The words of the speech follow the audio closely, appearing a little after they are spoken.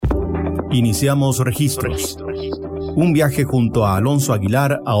Iniciamos registros. Un viaje junto a Alonso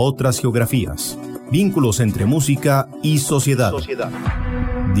Aguilar a otras geografías. Vínculos entre música y sociedad.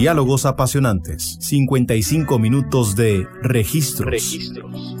 Diálogos apasionantes. 55 minutos de registros.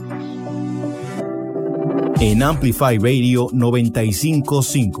 En Amplify Radio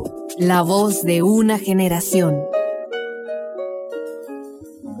 95.5. La voz de una generación.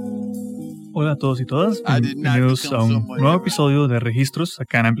 Hola a todos y todas, bienvenidos a un nuevo episodio de Registros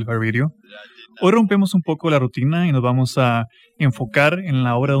acá en Amplify Radio. Hoy rompemos un poco la rutina y nos vamos a enfocar en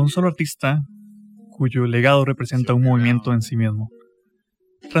la obra de un solo artista cuyo legado representa un movimiento en sí mismo.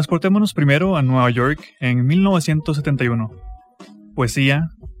 Transportémonos primero a Nueva York en 1971. Poesía,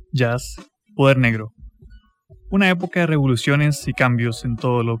 jazz, poder negro. Una época de revoluciones y cambios en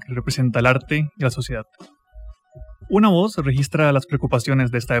todo lo que representa el arte y la sociedad. Una voz registra las preocupaciones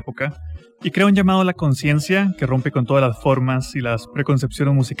de esta época y crea un llamado a la conciencia que rompe con todas las formas y las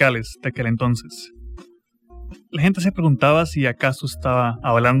preconcepciones musicales de aquel entonces. La gente se preguntaba si acaso estaba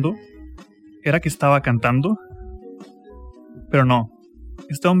hablando, ¿era que estaba cantando? Pero no,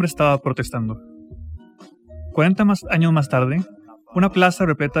 este hombre estaba protestando. 40 años más tarde, una plaza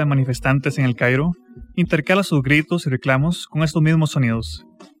repleta de manifestantes en El Cairo intercala sus gritos y reclamos con estos mismos sonidos,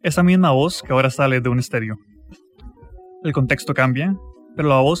 esa misma voz que ahora sale de un estéreo. El contexto cambia, pero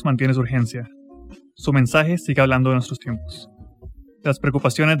la voz mantiene su urgencia. Su mensaje sigue hablando de nuestros tiempos, de las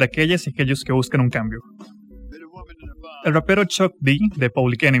preocupaciones de aquellas y aquellos que buscan un cambio. El rapero Chuck D, de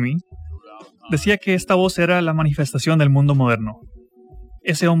Public Enemy, decía que esta voz era la manifestación del mundo moderno.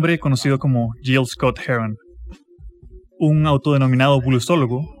 Ese hombre conocido como Gil Scott-Heron, un autodenominado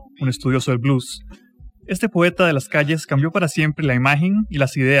bluesólogo, un estudioso del blues, este poeta de las calles cambió para siempre la imagen y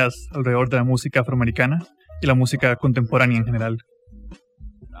las ideas alrededor de la música afroamericana y la música contemporánea en general.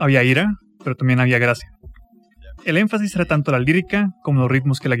 Había ira, pero también había gracia. El énfasis era tanto la lírica como los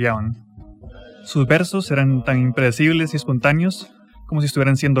ritmos que la guiaban. Sus versos eran tan impredecibles y espontáneos como si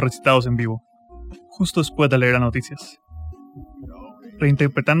estuvieran siendo recitados en vivo, justo después de leer las noticias,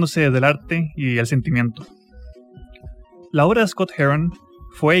 reinterpretándose desde el arte y el sentimiento. La obra de Scott-Heron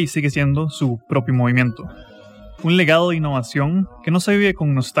fue y sigue siendo su propio movimiento, un legado de innovación que no se vive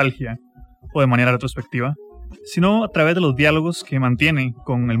con nostalgia o de manera retrospectiva, sino a través de los diálogos que mantiene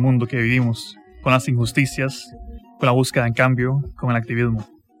con el mundo que vivimos, con las injusticias, con la búsqueda de cambio, con el activismo.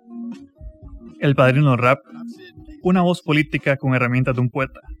 El padrino del rap, una voz política con herramientas de un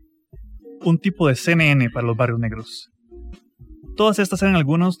poeta, un tipo de CNN para los barrios negros. Todas estas eran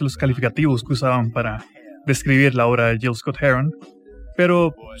algunos de los calificativos que usaban para describir la obra de Gil Scott-Heron,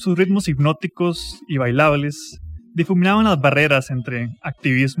 pero sus ritmos hipnóticos y bailables difuminaban las barreras entre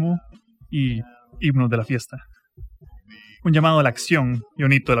activismo y himnos de la fiesta. Un llamado a la acción y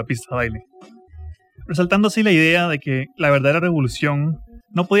un hito de la pista de baile. Resaltando así la idea de que la verdadera revolución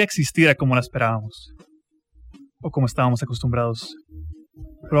no podía existir como la esperábamos, o como estábamos acostumbrados.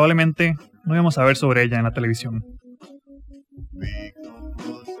 Probablemente no íbamos a ver sobre ella en la televisión.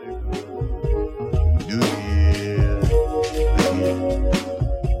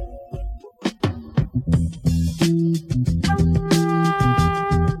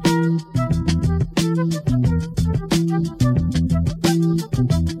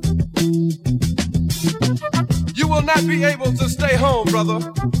 Not be able to stay home, brother.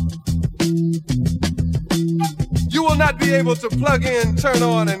 You will not be able to plug in, turn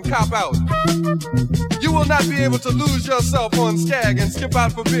on, and cop out. You will not be able to lose yourself on Skag and skip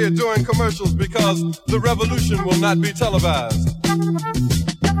out for beer during commercials because the revolution will not be televised.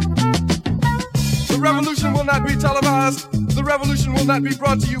 The revolution will not be televised. The revolution will not be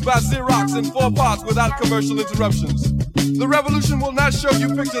brought to you by Xerox in 4 parts without commercial interruptions. The revolution will not show you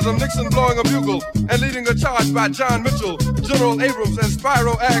pictures of Nixon blowing a bugle and leading a charge by John Mitchell, General Abrams, and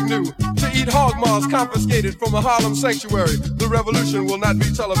Spyro Agnew to eat hog maws confiscated from a Harlem sanctuary. The revolution will not be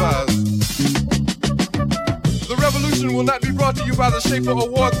televised. The revolution will not be brought to you by the Schaefer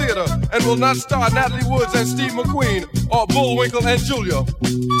Award Theater and will not star Natalie Woods and Steve McQueen or Bullwinkle and Julia.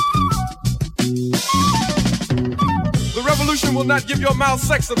 The revolution will not give your mouth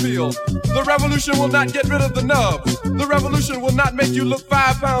sex appeal. The revolution will not get rid of the nub. The revolution will not make you look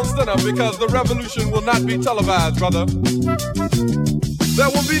 5 pounds thinner because the revolution will not be televised, brother. There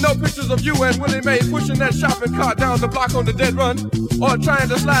will be no pictures of you and Willie Mae pushing that shopping cart down the block on the dead run or trying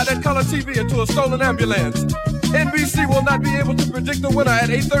to slide that color TV into a stolen ambulance. NBC will not be able to predict the winner at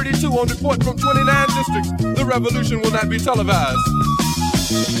 8:32 on report from 29 districts. The revolution will not be televised.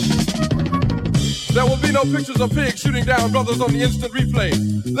 There will be no pictures of pigs shooting down brothers on the instant replay.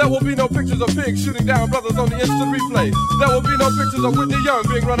 There will be no pictures of pigs shooting down brothers on the instant replay. There will be no pictures of Whitney Young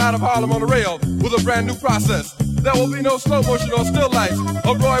being run out of Harlem on a rail with a brand new process. There will be no slow motion or still life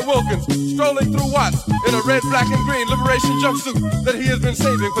of Roy Wilkins strolling through Watts in a red, black, and green liberation jumpsuit that he has been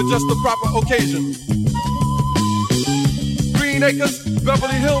saving for just the proper occasion. Green Acres,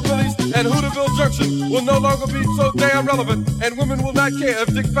 Beverly Hillbillies, and Hooterville Junction will no longer be so damn relevant, and women will not care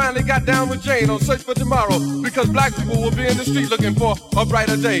if Dick finally got down with Jane on Search for Tomorrow, because black people will be in the street looking for a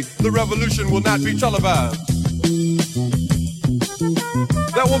brighter day. The revolution will not be televised.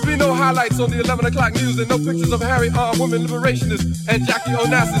 There will be no highlights on the 11 o'clock news and no pictures of Harry armed women liberationists and Jackie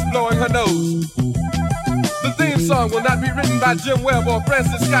Onassis blowing her nose. The theme song will not be written by Jim Webb or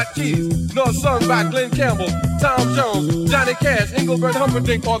Francis Scott Keys, nor sung by Glenn Campbell, Tom Jones, Johnny Cash, Engelbert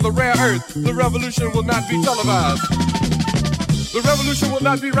Humperdinck, or The Rare Earth. The revolution will not be televised. The revolution will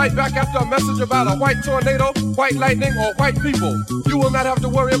not be right back after a message about a white tornado, white lightning, or white people. You will not have to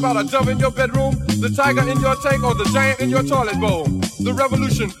worry about a dove in your bedroom, the tiger in your tank, or the giant in your toilet bowl. The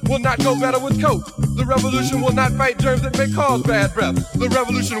revolution will not go better with Coke. The revolution will not fight germs that may cause bad breath. The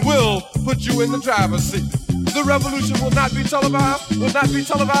revolution will put you in the driver's seat. The revolution will not be televised, will not be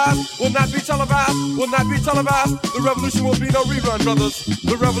televised, will not be televised, will not be televised. The revolution will be no rerun, brothers.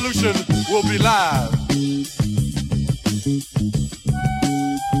 The revolution will be live.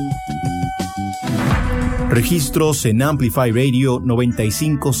 Registros en Amplify Radio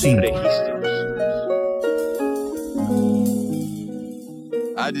 95.5.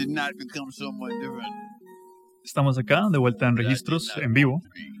 I did not become someone different. Estamos acá de vuelta en Registros en vivo.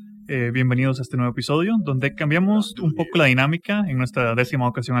 Bienvenidos a este nuevo episodio donde cambiamos un poco la dinámica en nuestra 10ª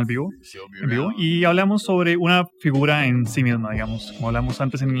ocasión en vivo y hablamos sobre una figura en sí misma, digamos. Como hablamos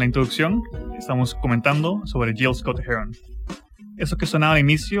antes en la introducción, estamos comentando sobre Gil Scott-Heron. Eso que sonaba al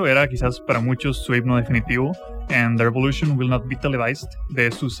inicio era quizás para muchos su himno definitivo, And the Revolution Will Not Be Televised,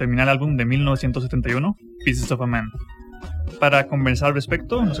 de su seminal álbum de 1971, Pieces of a Man. Para conversar al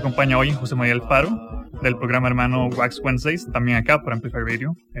respecto, nos acompaña hoy José María Alfaro, del programa hermano Wax Wednesdays, también acá por Amplify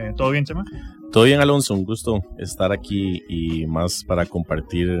Radio. ¿Todo bien, Chema? Todo bien, Alonso. Un gusto estar aquí y más para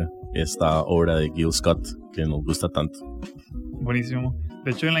compartir esta obra de Gil Scott que nos gusta tanto. Buenísimo.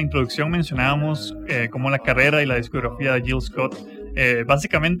 De hecho, en la introducción mencionábamos cómo la carrera y la discografía de Gil Scott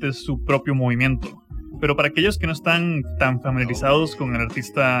básicamente es su propio movimiento. Pero para aquellos que no están tan familiarizados con el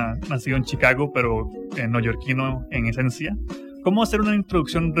artista nacido en Chicago, pero neoyorquino en esencia, ¿cómo hacer una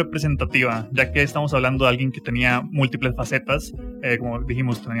introducción representativa? Ya que estamos hablando de alguien que tenía múltiples facetas, como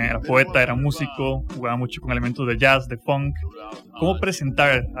dijimos, era poeta, era músico, jugaba mucho con elementos de jazz, de funk. ¿Cómo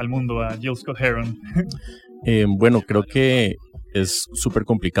presentar al mundo a Gil Scott-Heron? Bueno, creo que es súper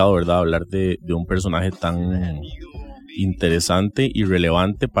complicado, ¿verdad? Hablar de un personaje tan interesante y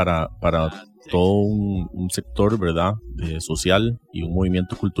relevante para todo un sector, ¿verdad? Social y un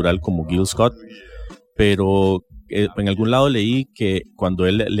movimiento cultural como Gil Scott. Pero en algún lado leí que cuando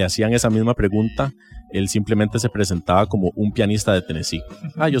él le hacían esa misma pregunta, él simplemente se presentaba como un pianista de Tennessee.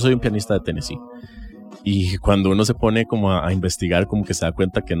 Yo soy un pianista de Tennessee. Y cuando uno se pone como a investigar, como que se da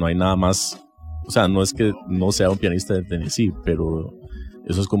cuenta que no hay nada más. O sea, no es que no sea un pianista de Tennessee, pero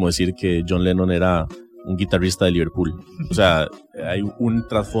eso es como decir que John Lennon era un guitarrista de Liverpool. O sea, hay un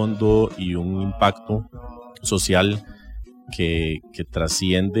trasfondo y un impacto social que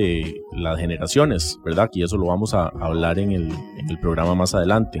trasciende las generaciones, ¿verdad? Y eso lo vamos a hablar en el programa más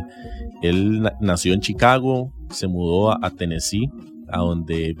adelante. Él nació en Chicago, se mudó a Tennessee, a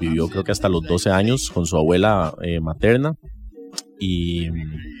donde vivió creo que hasta los 12 años con su abuela materna, y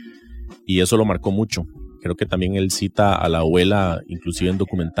eso lo marcó mucho. Creo que también él cita a la abuela, inclusive en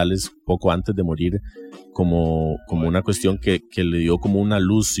documentales poco antes de morir, como una cuestión que le dio como una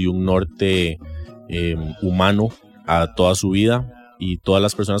luz y un norte humano a toda su vida, y todas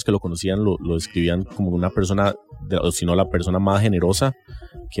las personas que lo conocían lo describían como una persona, o si no la persona más generosa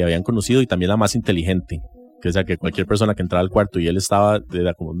que habían conocido y también la más inteligente. O sea, que cualquier persona que entraba al cuarto y él estaba,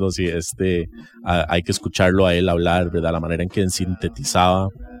 era como, no, sí, hay que escucharlo a él hablar, ¿verdad? La manera en que sintetizaba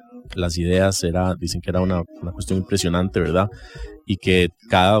las ideas dicen que era una cuestión impresionante, ¿verdad? Y que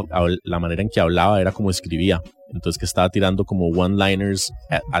la manera en que hablaba era como escribía. Entonces que estaba tirando como one-liners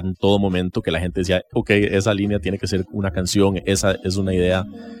en todo momento, que la gente decía, ok, esa línea tiene que ser una canción, esa es una idea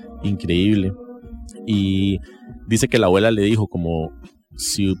increíble. Y dice que la abuela le dijo como,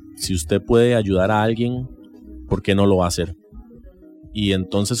 si usted puede ayudar a alguien, ¿por qué no lo va a hacer? Y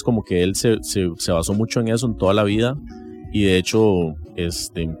entonces como que él se basó mucho en eso en toda la vida, y de hecho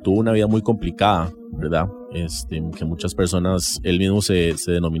tuvo una vida muy complicada, ¿verdad? Que muchas personas, él mismo se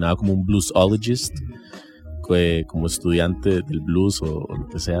denominaba como un bluesologist, como estudiante del blues o lo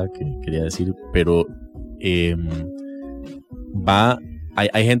que sea que quería decir, pero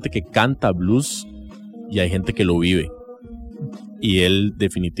hay gente que canta blues y hay gente que lo vive, y él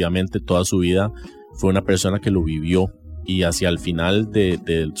definitivamente toda su vida fue una persona que lo vivió, y hacia el final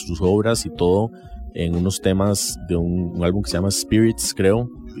de sus obras y todo, en unos temas de un álbum que se llama Spirits, creo,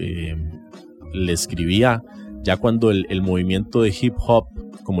 le escribía ya cuando el movimiento de hip hop,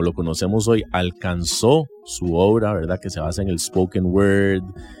 como lo conocemos hoy, alcanzó su obra, ¿verdad? Que se basa en el spoken word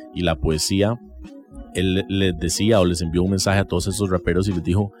y la poesía. Él les decía o les envió un mensaje a todos esos raperos y les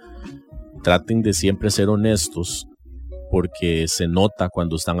dijo: traten de siempre ser honestos, porque se nota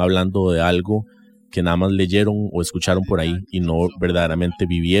cuando están hablando de algo que nada más leyeron o escucharon por ahí y no verdaderamente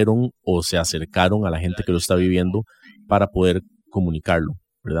vivieron o se acercaron a la gente que lo está viviendo para poder comunicarlo,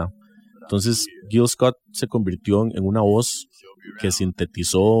 ¿verdad? Entonces Gil Scott se convirtió en una voz que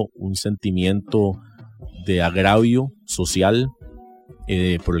sintetizó un sentimiento de agravio social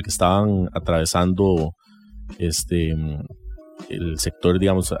por el que estaban atravesando el sector,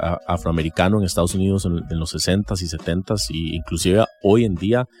 digamos, afroamericano en Estados Unidos en los 60s y 70s, y inclusive hoy en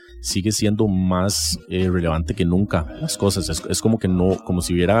día sigue siendo más relevante que nunca las cosas. Es como que no, como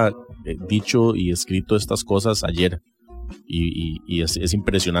si hubiera dicho y escrito estas cosas ayer, y es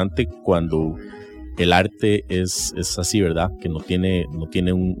impresionante cuando el arte es así, ¿verdad? Que no tiene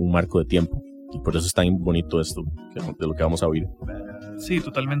un marco de tiempo, y por eso es tan bonito esto de lo que vamos a oír. Sí,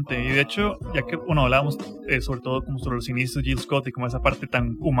 totalmente. Y de hecho, ya que hablábamos sobre todo como sobre los inicios de Gil Scott y como esa parte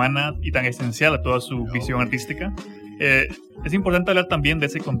tan humana y tan esencial a toda su visión artística, es importante hablar también de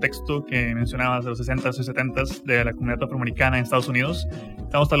ese contexto que mencionabas de los 60s y 70s de la comunidad afroamericana en Estados Unidos.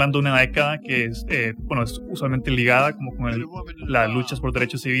 Estamos hablando de una década que es usualmente ligada como con las luchas por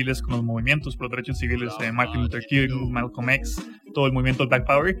derechos civiles, con los movimientos por derechos civiles de Martin Luther King, Malcolm X, todo el movimiento del Black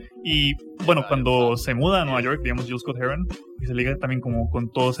Power. Y bueno, cuando se muda a Nueva York, digamos, Gil Scott-Heron, y se liga también como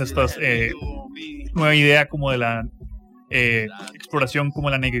con todas estas nueva idea como de la exploración como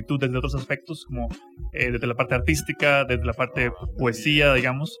la negritud desde otros aspectos, como desde la parte artística, desde la parte de poesía,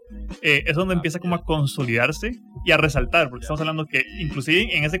 digamos, es donde empieza como a consolidarse y a resaltar, porque estamos hablando que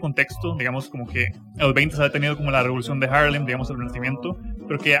inclusive en ese contexto, digamos, como que en los 20 se ha tenido como la revolución de Harlem, digamos, el Renacimiento,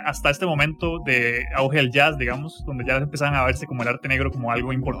 pero que hasta este momento de auge del jazz, digamos, donde ya empezaban a verse como el arte negro como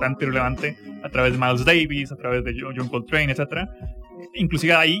algo importante y relevante a través de Miles Davis, a través de John Coltrane, etcétera.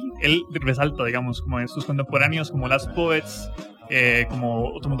 Inclusive ahí él resalta, digamos, como en sus contemporáneos como Last Poets, como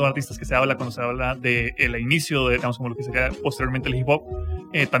otro montón de artistas que se habla cuando se habla del inicio de, digamos, como lo que sería posteriormente el hip hop.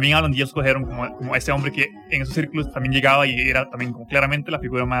 También hablan de Gil Scott-Heron como ese hombre que en esos círculos también llegaba y era también como claramente la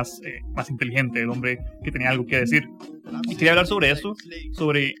figura más inteligente, el hombre que tenía algo que decir. Y quería hablar sobre eso,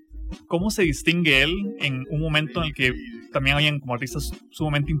 sobre cómo se distingue él en un momento en el que también habían como artistas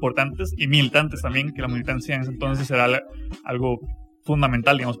sumamente importantes y militantes también, que la militancia en ese entonces era algo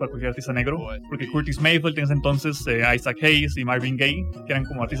fundamental, digamos, para cualquier artista negro, porque Curtis Mayfield en ese entonces, Isaac Hayes y Marvin Gaye, que eran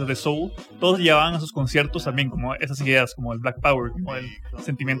como artistas de soul, todos llevaban a sus conciertos también como esas ideas, como el Black Power, como el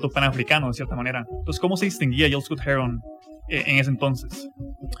sentimiento panafricano de cierta manera. Entonces, ¿cómo se distinguía Gil Scott-Heron en ese entonces?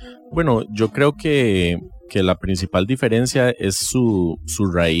 Bueno, yo creo que la principal diferencia es su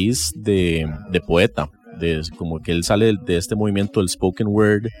raíz de poeta, como que él sale de este movimiento del spoken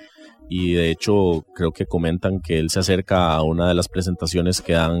word. Y de hecho creo que comentan que él se acerca a una de las presentaciones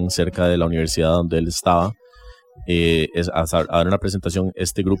que dan cerca de la universidad donde él estaba, a dar una presentación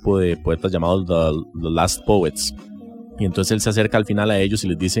este grupo de poetas llamados The Last Poets, y entonces él se acerca al final a ellos y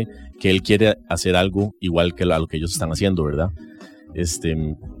les dice que él quiere hacer algo igual que a lo que ellos están haciendo, ¿verdad?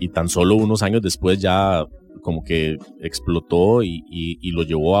 Y tan solo unos años después ya como que explotó y lo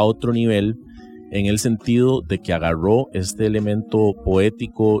llevó a otro nivel, en el sentido de que agarró este elemento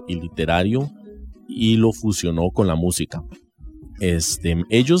poético y literario y lo fusionó con la música.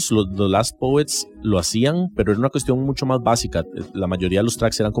 Ellos, los Last Poets, lo hacían, pero era una cuestión mucho más básica. La mayoría de los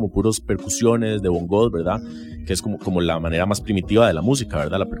tracks eran como puros percusiones de bongos, ¿verdad? Que es como la manera más primitiva de la música,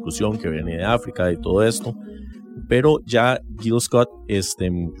 ¿verdad? La percusión que viene de África y todo esto. Pero ya Gil Scott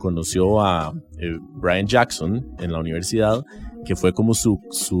conoció a Brian Jackson en la universidad, que fue como su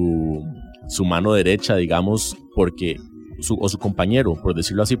mano derecha, digamos, porque su compañero, por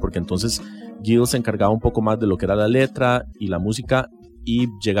decirlo así, porque entonces Gil se encargaba un poco más de lo que era la letra y la música, y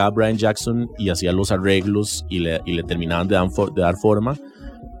llegaba Brian Jackson y hacía los arreglos y le terminaban de dar forma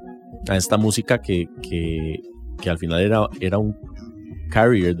a esta música que al final era un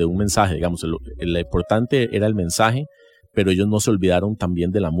carrier de un mensaje, digamos. Lo importante era el mensaje, pero ellos no se olvidaron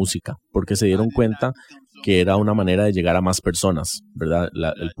también de la música, porque se dieron cuenta que era una manera de llegar a más personas, ¿verdad?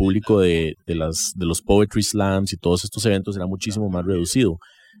 El público de los poetry slams y todos estos eventos era muchísimo más reducido,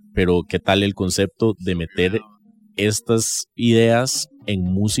 pero ¿qué tal el concepto de meter estas ideas en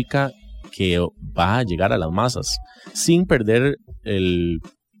música que va a llegar a las masas sin perder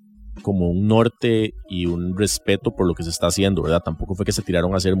como un norte y un respeto por lo que se está haciendo, ¿verdad? Tampoco fue que se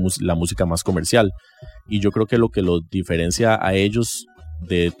tiraron a hacer la música más comercial. Y yo creo que lo que los diferencia a ellos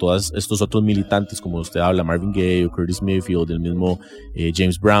de todos estos otros militantes, como usted habla, Marvin Gaye o Curtis Mayfield, del mismo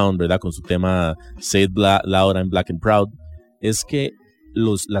James Brown, ¿verdad? Con su tema Say It Loud and Black and Proud, es que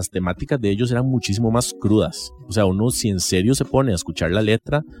las temáticas de ellos eran muchísimo más crudas. O sea, uno si en serio se pone a escuchar la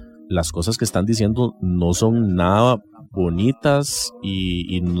letra, las cosas que están diciendo no son nada bonitas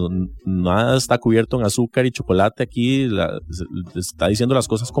y nada está cubierto en azúcar y chocolate. Aquí está diciendo las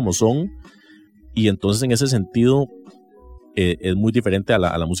cosas como son, y entonces en ese sentido es muy diferente a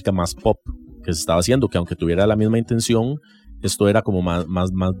la música más pop que se estaba haciendo, que aunque tuviera la misma intención, esto era como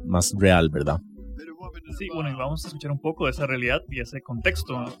más real, ¿verdad? Sí, bueno, y vamos a escuchar un poco de esa realidad y ese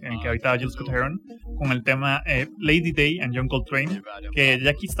contexto en el que habitaba Gil Scott-Heron con el tema Lady Day and John Coltrane, que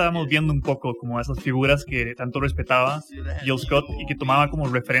ya aquí estábamos viendo un poco como esas figuras que tanto respetaba Gil Scott y que tomaba como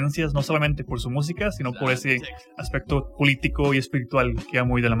referencias no solamente por su música, sino por ese aspecto político y espiritual que va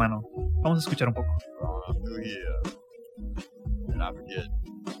muy de la mano. Vamos a escuchar un poco.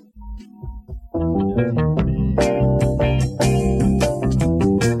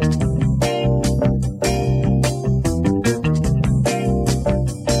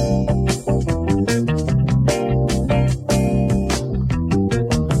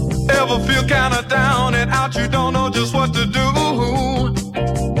 Feel kinda down and out, you don't know just what to do.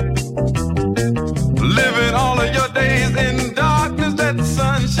 Living all of your days in darkness, let the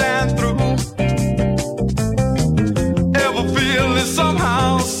sun shine through. Ever feel that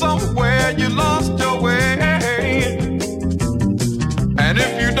somehow, somewhere you lost your way? And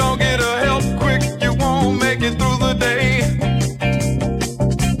if you don't get a help quick, you won't make it through the day.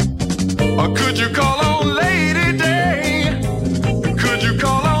 Or could you call on Lady Day? Could you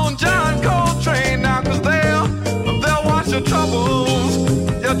call on John Coltrane now? 'Cause they'll wash your troubles,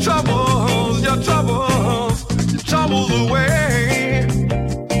 your troubles, your troubles, your troubles away.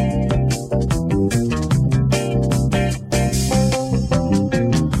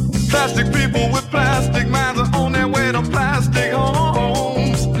 Plastic people with plastic minds are on their way to plastic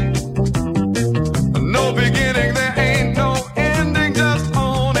homes. No beginning, there ain't no ending, just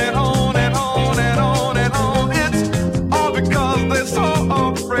on and on and on and on and on. It's all because they're so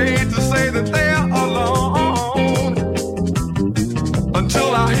afraid to say that they're alone.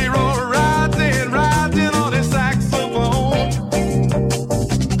 Until our hero rides in on his saxophone.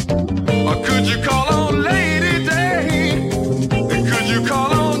 Or could you call on Lady Day? Could you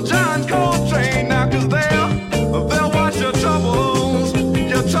call on John Coltrane now? 'Cause they'll wash your troubles,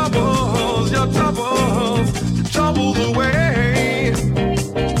 your troubles, your troubles, your troubles away.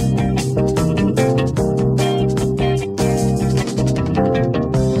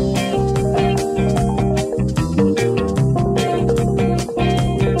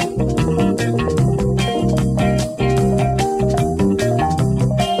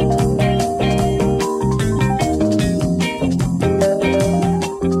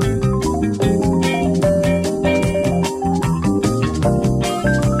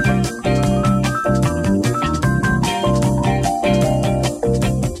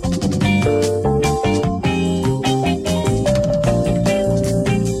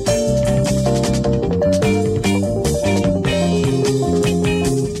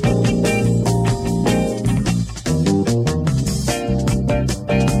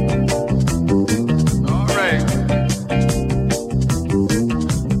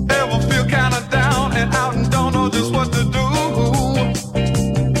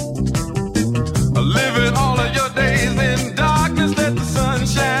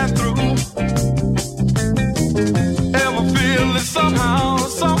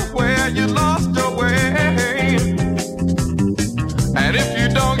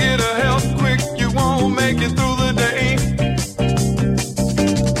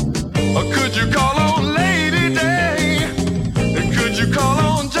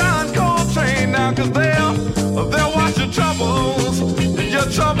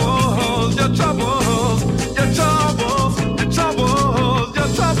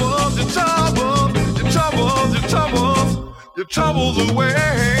 Your troubles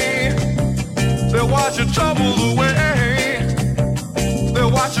away. They'll wash your troubles away. They'll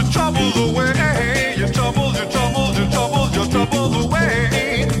wash your troubles away. Your troubles, your troubles, your troubles, your troubles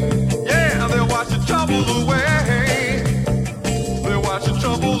away. Yeah, they'll wash your troubles away. They'll wash your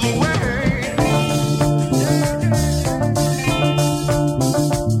troubles away.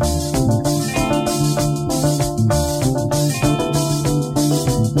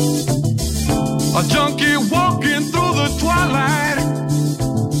 A junkie walking through the twilight.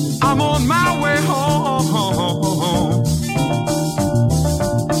 I'm on my way home.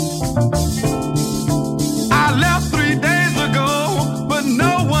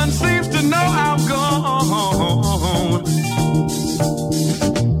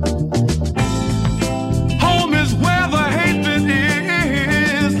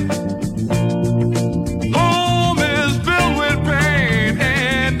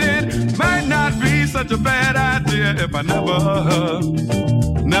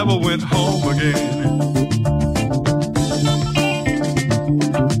 never went home again.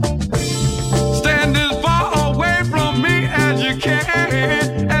 Stand as far away from me as you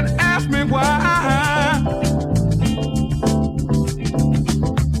can and ask me why.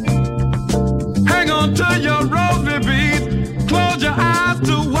 Hang on to your rosary beads, close your eyes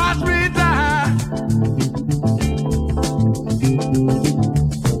to watch me die.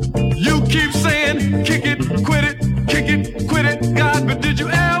 You keep saying, kick it, quit it, God, but did you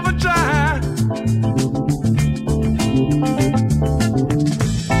ever try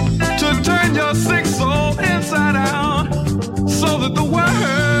to turn your sick soul inside out so that the world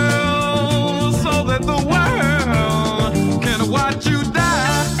can watch you die?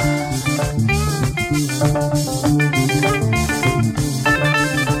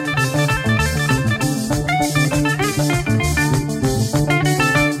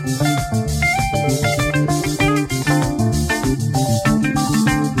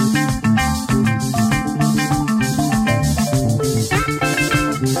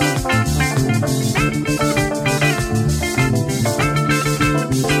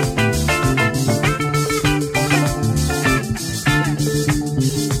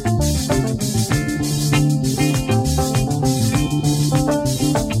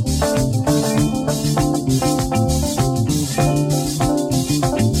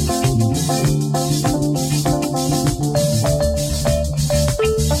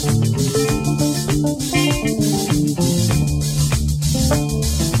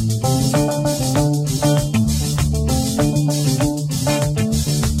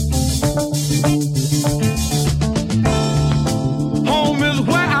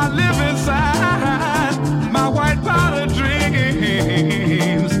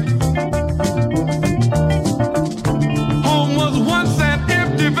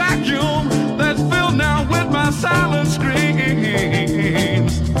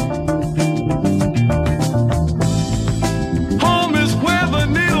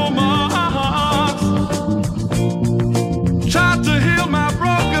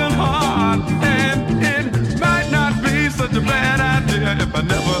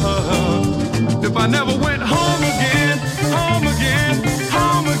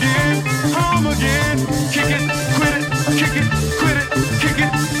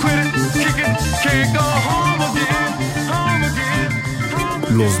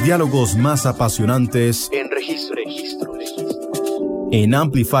 Los diálogos más apasionantes en registro. En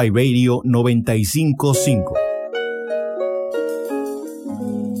Amplify Radio 95.5.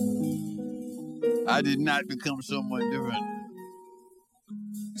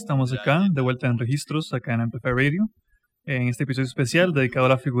 Estamos acá, de vuelta en registros, acá en Amplify Radio, en este episodio especial dedicado a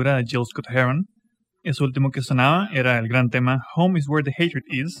la figura de Gil Scott-Heron. Eso último que sonaba era el gran tema Home is Where the Hatred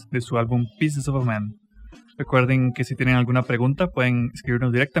Is, de su álbum Pieces of a Man. Recuerden que si tienen alguna pregunta pueden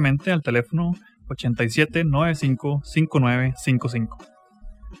escribirnos directamente al teléfono 8795-5955.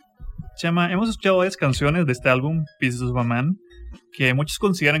 Chema, hemos escuchado varias canciones de este álbum, Pieces of a Man, que muchos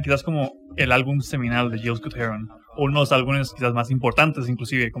consideran quizás como el álbum seminal de Gil Scott-Heron, o uno de los álbumes quizás más importantes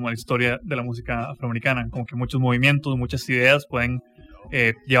inclusive como la historia de la música afroamericana, como que muchos movimientos, muchas ideas pueden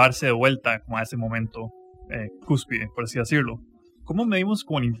llevarse de vuelta como a ese momento cúspide, por así decirlo. ¿Cómo medimos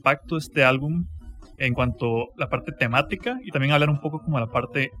como el impacto de este álbum en cuanto a la parte temática y también hablar un poco como la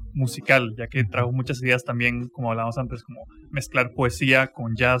parte musical, ya que trajo muchas ideas también, como hablábamos antes, como mezclar poesía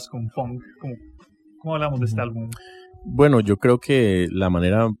con jazz, con funk? ¿Cómo hablamos de este álbum? Bueno, yo creo que la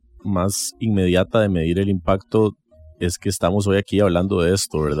manera más inmediata de medir el impacto es que estamos hoy aquí hablando de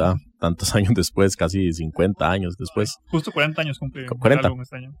esto, ¿verdad? Tantos años después, casi 50 años después. Justo 40 años cumple 40. el álbum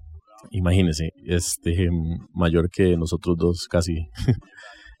este año. Imagínense, mayor que nosotros dos casi.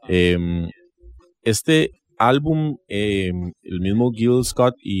 Este álbum, el mismo Gil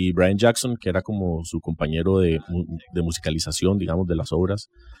Scott y Brian Jackson, que era como su compañero de musicalización, digamos, de las obras,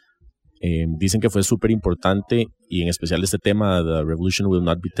 dicen que fue súper importante, y en especial este tema, The Revolution Will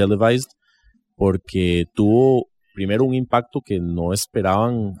Not Be Televised, porque tuvo primero un impacto que no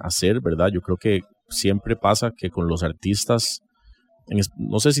esperaban hacer, ¿verdad? Yo creo que siempre pasa que con los artistas,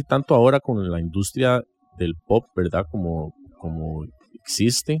 no sé si tanto ahora con la industria del pop, ¿verdad? Como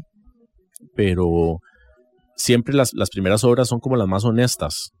existe, pero siempre las primeras obras son como las más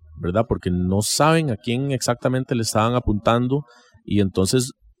honestas, ¿verdad? Porque no saben a quién exactamente le estaban apuntando, y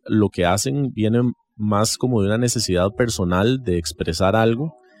entonces lo que hacen viene más como de una necesidad personal de expresar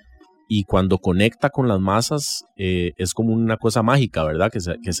algo, y cuando conecta con las masas es como una cosa mágica, ¿verdad? Que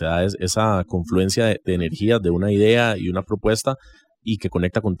se da esa confluencia de energías, de una idea y una propuesta, y que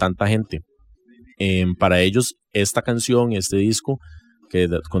conecta con tanta gente. Para ellos, esta canción, este disco, que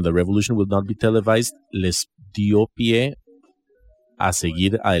con The Revolution Will Not Be Televised, les dio pie a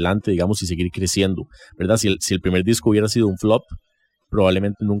seguir adelante, digamos, y seguir creciendo, ¿verdad? Si el primer disco hubiera sido un flop,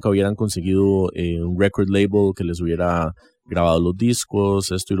 probablemente nunca hubieran conseguido un record label que les hubiera grabado los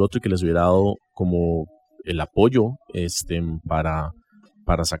discos, esto y lo otro, y que les hubiera dado como el apoyo para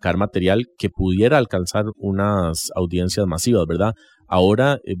sacar material que pudiera alcanzar unas audiencias masivas, ¿verdad?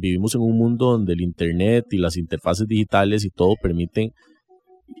 Ahora vivimos en un mundo donde el internet y las interfaces digitales y todo permiten,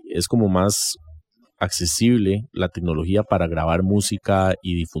 es como más accesible la tecnología para grabar música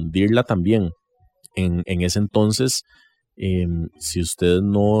y difundirla también. En ese entonces, si usted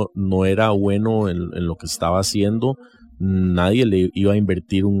no era bueno en lo que estaba haciendo, nadie le iba a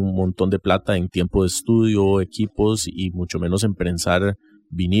invertir un montón de plata en tiempo de estudio, equipos y mucho menos en prensar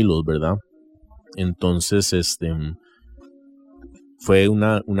vinilos, ¿verdad? Entonces, fue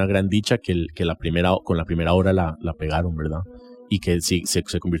una gran dicha que con la primera hora la pegaron, ¿verdad? Y que sí,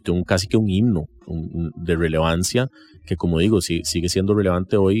 se convirtió en casi que un himno de relevancia, que como digo, sigue siendo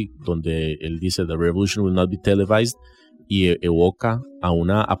relevante hoy, donde él dice "The revolution will not be televised", y evoca a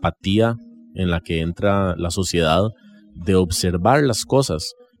una apatía en la que entra la sociedad de observar las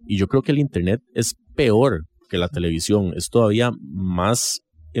cosas. Y yo creo que el internet es peor que la televisión, es todavía más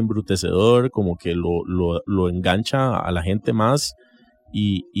embrutecedor, como que lo engancha a la gente más,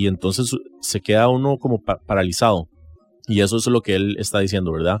 y entonces se queda uno como paralizado. Y eso es lo que él está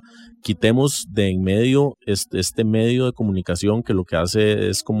diciendo, ¿verdad? Quitemos de en medio este medio de comunicación que lo que hace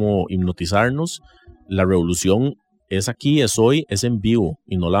es como hipnotizarnos. La revolución es aquí, es hoy, es en vivo,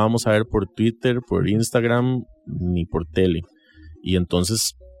 y no la vamos a ver por Twitter, por Instagram, ni por tele. Y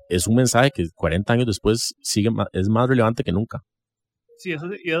entonces es un mensaje que 40 años después es más relevante que nunca. Sí, esa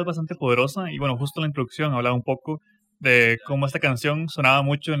idea es bastante poderosa, y bueno, justo en la introducción hablaba un poco de cómo esta canción sonaba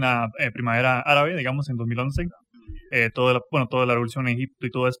mucho en la primavera árabe, digamos, en 2011. Toda la revolución en Egipto y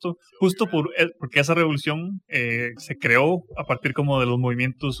todo esto, justo porque esa revolución se creó a partir como de los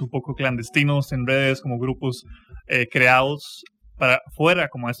movimientos un poco clandestinos en redes, como grupos creados para fuera,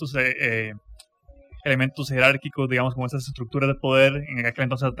 como estos elementos jerárquicos, digamos, como estas estructuras de poder, en aquel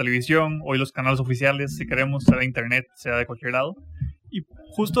entonces la televisión, hoy los canales oficiales, si queremos, sea de internet, sea de cualquier lado. Y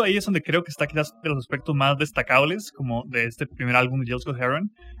justo ahí es donde creo que está quizás de los aspectos más destacables, como de este primer álbum de Gil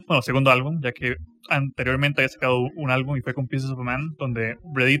Scott-Heron, bueno, segundo álbum, ya que anteriormente había sacado un álbum y fue con Pieces of a Man, donde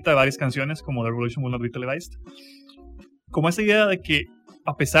reedita varias canciones como The Revolution Will Not Be Televised. Como esa idea de que,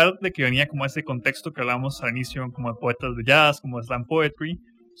 a pesar de que venía como ese contexto que hablábamos al inicio, como de poetas de jazz, como de slam poetry,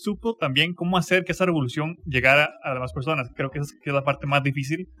 supo también cómo hacer que esa revolución llegara a las demás personas. Creo que esa es la parte más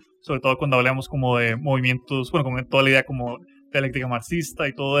difícil, sobre todo cuando hablamos como de movimientos, bueno, como toda la idea como dialéctica marxista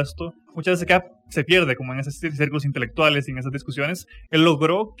y todo esto, muchas veces se pierde como en esos círculos intelectuales y en esas discusiones. Él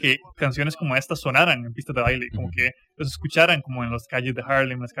logró que canciones como estas sonaran en pistas de baile, como que los escucharan como en las calles de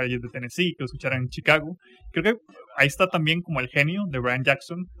Harlem, en las calles de Tennessee, que los escucharan en Chicago. Creo que ahí está también como el genio de Brian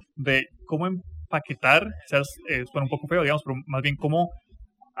Jackson de cómo empaquetar, quizás suena un poco feo, digamos, pero más bien cómo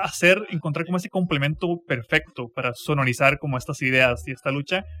encontrar como ese complemento perfecto para sonorizar como estas ideas y esta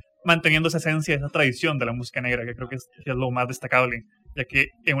lucha, manteniendo esa esencia, esa tradición de la música negra, que creo que es lo más destacable, ya que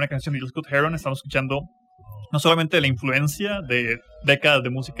en una canción de Gil Scott-Heron estamos escuchando no solamente la influencia de décadas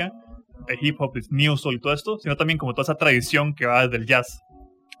de música, de hip hop, de neo soul y todo esto, sino también como toda esa tradición que va desde el jazz.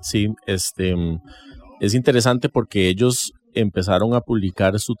 Sí, es interesante porque ellos empezaron a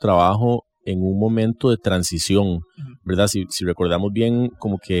publicar su trabajo en un momento de transición, ¿verdad? Si recordamos bien,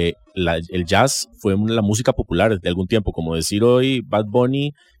 como que el jazz fue la música popular de algún tiempo, como decir hoy Bad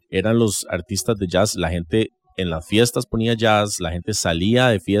Bunny eran los artistas de jazz. La gente en las fiestas ponía jazz, la gente salía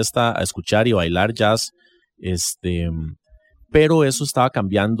de fiesta a escuchar y bailar jazz, pero eso estaba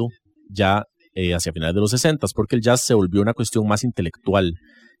cambiando ya hacia finales de los 60, porque el jazz se volvió una cuestión más intelectual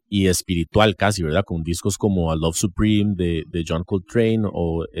y espiritual casi, ¿verdad? Con discos como A Love Supreme de John Coltrane,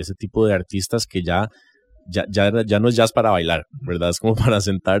 o ese tipo de artistas que ya no es jazz para bailar, ¿verdad? Es como para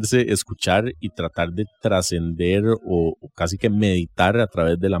sentarse, escuchar y tratar de trascender o casi que meditar a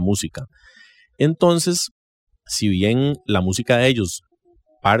través de la música. Entonces, si bien la música de ellos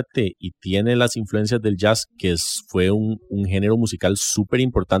parte y tiene las influencias del jazz, que fue un género musical súper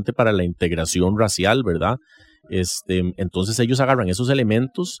importante para la integración racial, ¿verdad? Entonces ellos agarran esos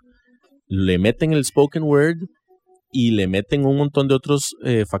elementos, le meten el spoken word y le meten un montón de otros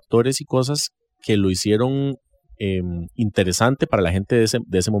factores y cosas que lo hicieron interesante para la gente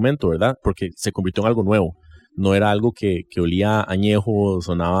de ese momento, ¿verdad? Porque se convirtió en algo nuevo. No era algo que olía añejo,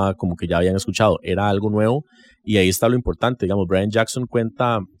 sonaba como que ya habían escuchado, era algo nuevo, y ahí está lo importante. Digamos, Brian Jackson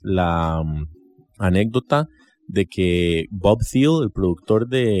cuenta la anécdota de que Bob Thiel, el productor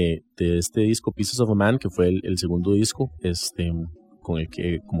de este disco Pieces of a Man, que fue el segundo disco, con el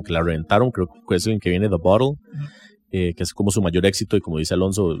que como que la reventaron, creo que es el que viene The Bottle, que es como su mayor éxito, y como dice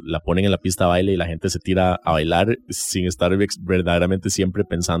Alonso, la ponen en la pista de baile y la gente se tira a bailar sin estar verdaderamente siempre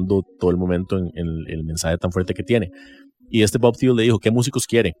pensando todo el momento en el mensaje tan fuerte que tiene. Y Bob Thiel le dijo, ¿qué músicos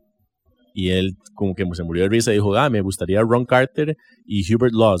quiere? Y él como que se murió de risa y dijo, me gustaría Ron Carter y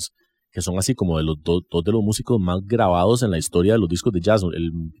Hubert Laws, que son así como de los dos de los músicos más grabados en la historia de los discos de jazz. El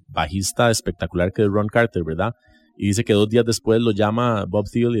bajista espectacular que es Ron Carter, ¿verdad? Y dice que 2 días después lo llama Bob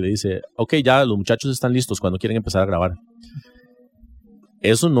Thiel y le dice, ok, ya los muchachos están listos, ¿cuándo quieren empezar a grabar?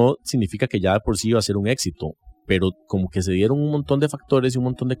 Eso no significa que ya por sí iba a ser un éxito, pero como que se dieron un montón de factores y un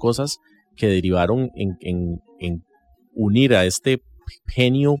montón de cosas que derivaron en unir a este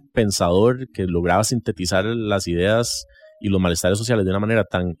genio pensador que lograba sintetizar las ideas y los malestares sociales de una manera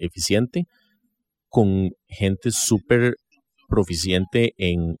tan eficiente, con gente súper proficiente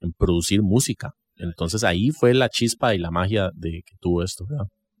en producir música. Entonces ahí fue la chispa y la magia de que tuvo esto, ¿verdad?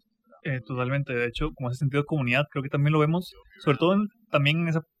 Totalmente. De hecho, como ese sentido de comunidad, creo que también lo vemos, sobre todo también en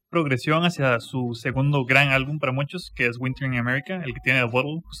esa progresión hacia su segundo gran álbum para muchos, que es Winter in America, el que tiene The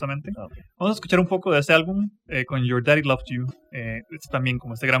Bottle, justamente. Okay. Vamos a escuchar un poco de ese álbum con Your Daddy Loved You. Es también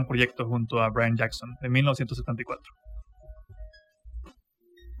como este gran proyecto junto a Brian Jackson, de 1974.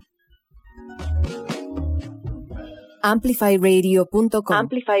 Amplifyradio.com.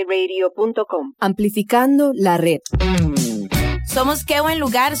 Amplificando la red. Somos Qué Buen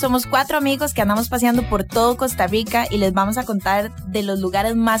Lugar, somos 4 amigos que andamos paseando por todo Costa Rica y les vamos a contar de los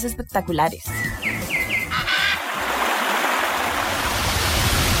lugares más espectaculares.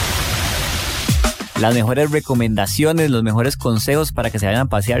 Las mejores recomendaciones, los mejores consejos para que se vayan a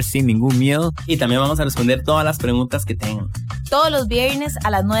pasear sin ningún miedo. Y también vamos a responder todas las preguntas que tengan. Todos los viernes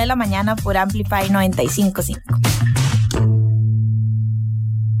a las 9 de la mañana por Amplify 95.5.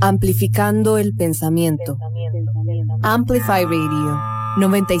 Amplificando el pensamiento. Amplify Radio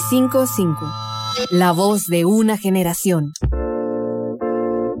 95.5. La voz de una generación.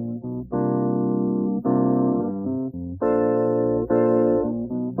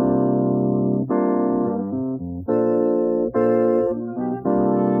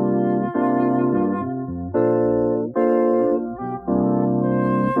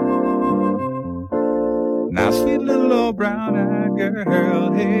 Now, sweet little old brown-eyed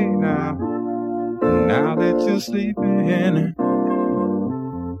girl, hey now that you're sleeping,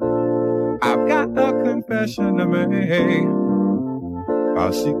 I've got a confession to make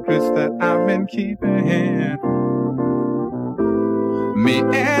about secrets that I've been keeping. Me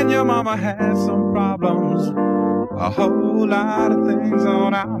and your mama had some problems, a whole lot of things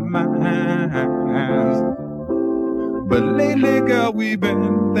on our minds. But lately, girl, we've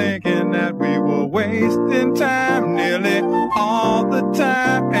been thinking that we were wasting time nearly all the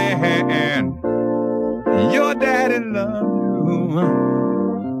time. And your daddy loves you.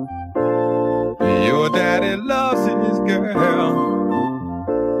 Your daddy loves his girl.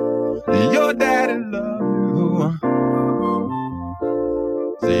 Your daddy loves you.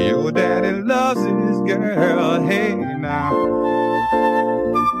 See, your daddy loves his girl. Hey, now.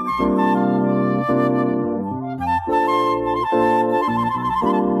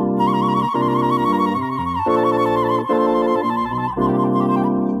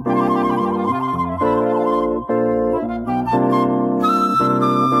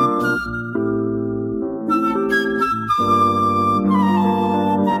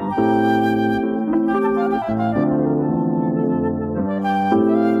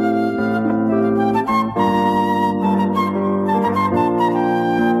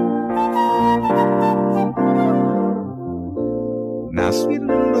 Sweet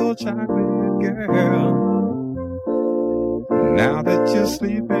little chocolate girl, now that you're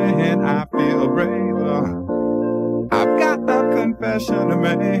sleeping, I feel braver. I've got a confession to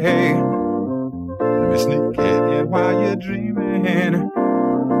make. Let me sneak it in while you're dreaming.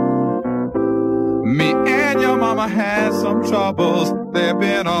 Me and your mama had some troubles. There've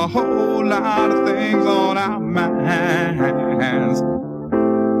been a whole lot of things on our minds.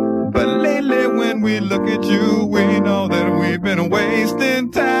 But lately when we look at you, we know that we've been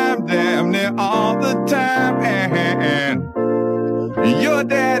wasting time damn near all the time. And your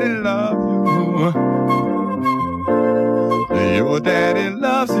daddy loves you. Your daddy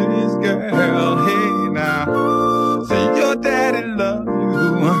loves his girl. Hey now, see your daddy loves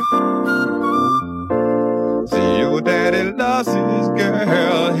you. See your daddy loves his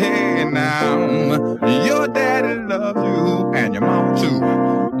girl. Hey now, your daddy loves you and your mama too.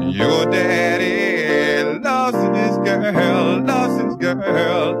 Your daddy loves his girl, loves his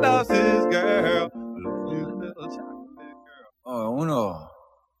girl, loves his girl, loves his little chocolate girl. Oh, 1,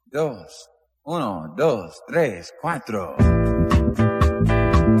 2, 1, 2, 3, 4.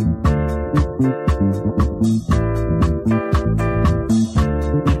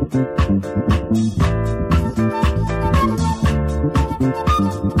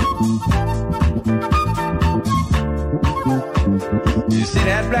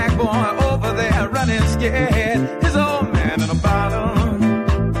 scared. His old man in a bottle.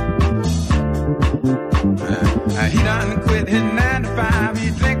 He done quit his 9 to 5. He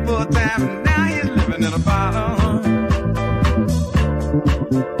drink full time and now he's living in a bottle.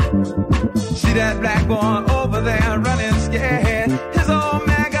 See that black boy over there running scared. His old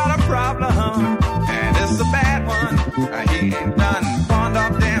man got a problem, and it's a bad one. He ain't done pawned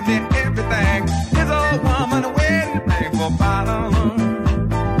off damn near everything. His old woman waiting to pay for a bottle.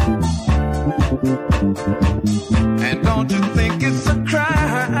 And don't you think it's a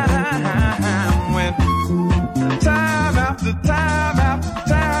crime when time after time after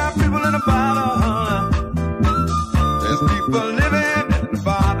time people in a bottle. There's people living in a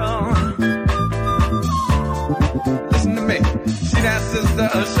bottle. Listen to me. See that sister,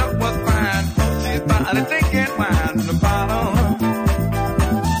 her shirt was fine. She's finally drinking wine in a bottle.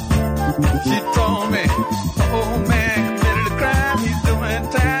 She told me, oh man committed a crime. He's doing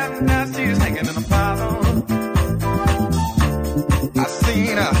time. Now she's hanging in a bottle. I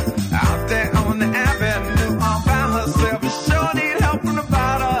seen her out there on the avenue all by herself. She sure need help from the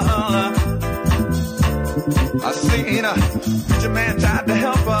bottle. I seen her, preacher man tried to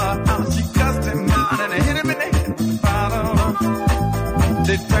help her out. She cussed him out and hit him in the head with the bottle.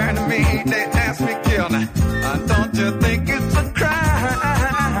 They turned to me, they asked me, kill her. Don't you think it's a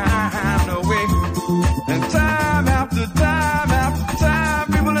crime? No way. And time after time after time,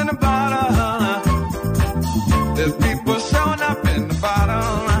 people in the bottle. There's people showing up in the bottle.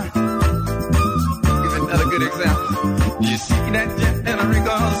 Give another good example. You see that gent in a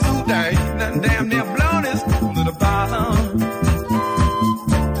Rico suit there, he done damn near blown his cool to the bottle.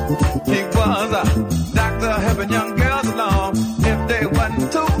 He was a doctor helping young girls along. If they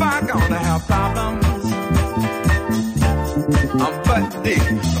wasn't too far gonna have problems. But the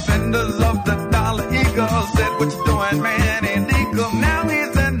offenders of the Dollar Eagle said, what you doing, man, illegal. Now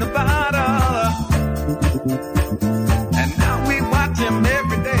he's in the bottle. And now we watch him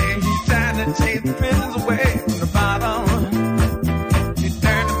every day. He's trying to chase the prisons away from the bottle. He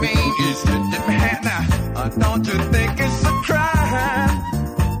turned to me, he said, "Get me hand now. Don't you think it's a crime?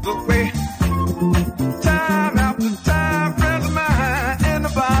 The way time after time, friends of mine in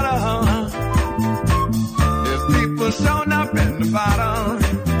the bottle. There's people showing up in the bottle."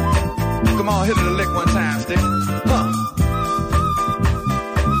 Come on, hit it a lick one time, stick. Huh.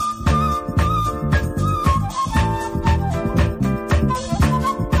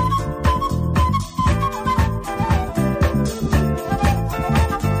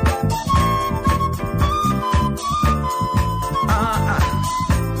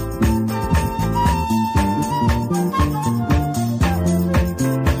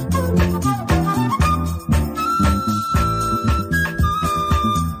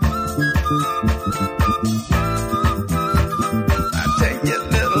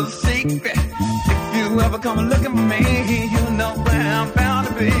 Come looking for me, you know where I'm bound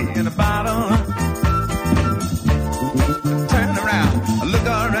to be in a bottle. Turn around, look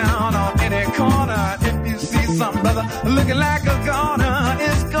around on any corner. If you see some brother looking like a goner,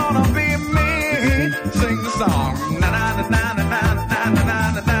 it's gonna be me. Sing the song. Na na na na na na na na na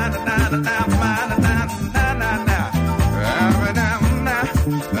na na na na na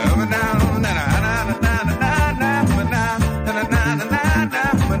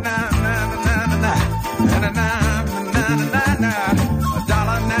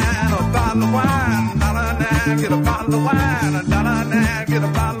get a bottle of wine, $1.09, get a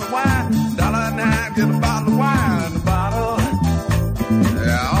bottle of wine, $1.09, get a bottle of wine, a bottle.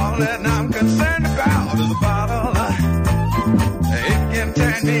 Yeah, all that I'm concerned about is a bottle. It can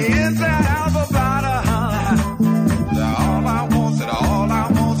turn the inside out of a bottle. All I want is all I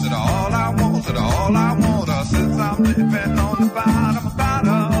want is all I want is all I want. Since I'm living on the bottom of a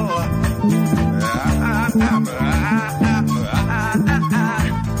bottle.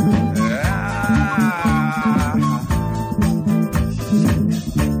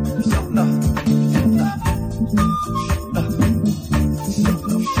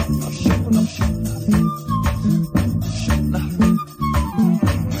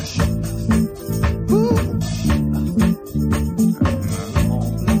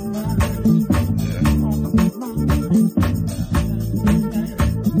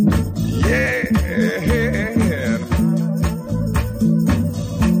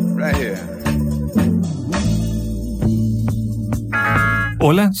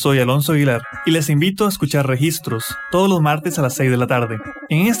 Hola, soy Alonso Aguilar y les invito a escuchar Registros todos los martes a las 6 de la tarde.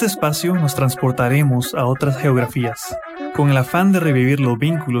 En este espacio nos transportaremos a otras geografías, con el afán de revivir los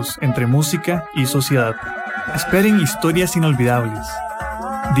vínculos entre música y sociedad. Esperen historias inolvidables,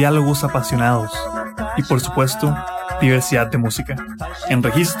 diálogos apasionados y, por supuesto, diversidad de música. En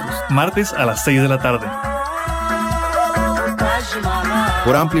Registros, martes a las 6 de la tarde.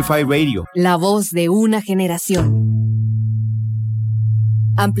 Por Amplify Radio. La voz de una generación.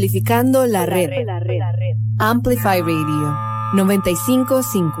 Amplificando la red. Amplify Radio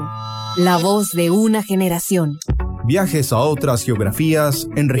 955. La voz de una generación. Viajes a otras geografías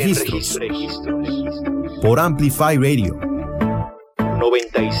en Registros. Por Amplify Radio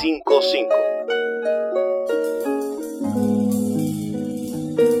 955.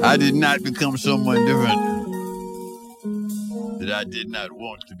 I did not become someone different that I did not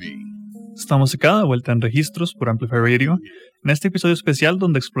want to be. Estamos acá de vuelta en Registros por Amplify Radio, en este episodio especial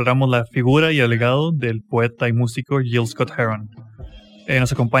donde exploramos la figura y el legado del poeta y músico Gil Scott-Heron.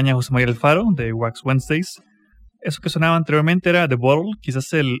 Nos acompaña José María Alfaro de Wax Wednesdays. Eso que sonaba anteriormente era The Bottle,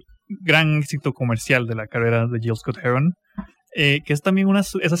 quizás el gran éxito comercial de la carrera de Gil Scott-Heron, que es también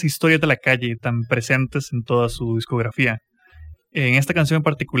esas historias de la calle tan presentes en toda su discografía. En esta canción en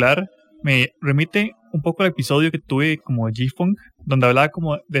particular me remite un poco al episodio que tuve como de G-Funk, donde hablaba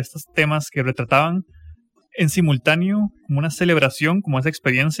como de estos temas que retrataban en simultáneo como una celebración, como esa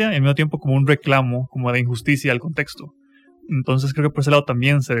experiencia, y al mismo tiempo como un reclamo, como de injusticia al contexto. Entonces creo que por ese lado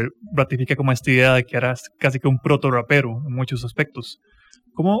también se ratifica como esta idea de que era casi que un proto-rapero en muchos aspectos.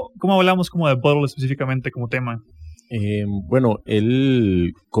 ¿Cómo hablamos como de Bottle específicamente como tema? Bueno,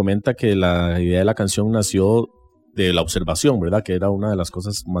 él comenta que la idea de la canción nació de la observación, ¿verdad? Que era una de las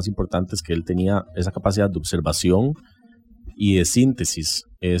cosas más importantes, que él tenía esa capacidad de observación y de síntesis.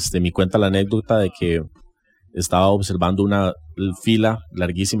 Me cuenta la anécdota de que estaba observando una fila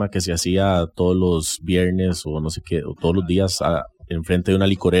larguísima que se hacía todos los viernes o no sé qué, o todos los días enfrente de una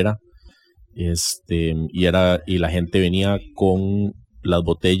licorera, y la gente venía con las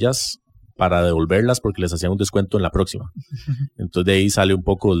botellas para devolverlas porque les hacían un descuento en la próxima. Entonces de ahí sale un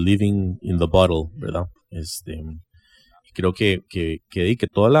poco living in the bottle, ¿verdad? Creo que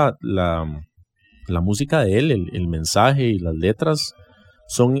toda la música de él, el mensaje y las letras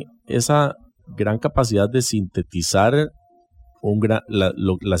son esa gran capacidad de sintetizar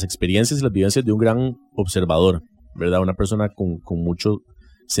las experiencias y las vivencias de un gran observador, ¿verdad? Una persona con mucho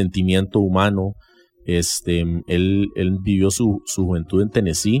sentimiento humano. Él vivió su juventud en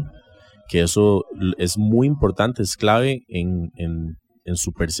Tennessee, que eso es muy importante, es clave en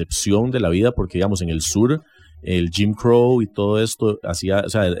su percepción de la vida, porque digamos en el sur el Jim Crow y todo esto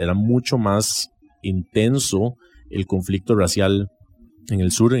era mucho más intenso el conflicto racial en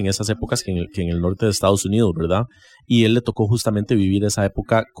el sur en esas épocas que en el norte de Estados Unidos, ¿verdad? Y él le tocó justamente vivir esa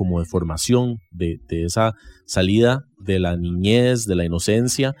época como de formación, de esa salida de la niñez, de la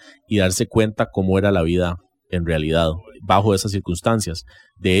inocencia, y darse cuenta cómo era la vida en realidad bajo esas circunstancias.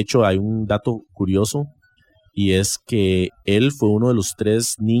 De hecho, hay un dato curioso, y es que él fue uno de los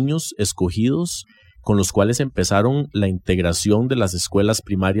 3 niños escogidos con los cuales empezaron la integración de las escuelas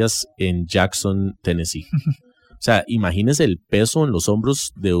primarias en Jackson, Tennessee. O sea, imagínense el peso en los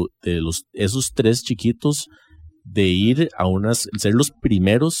hombros de esos 3 chiquitos de ir ser los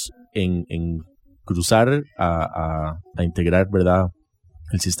primeros en cruzar a integrar, ¿verdad?,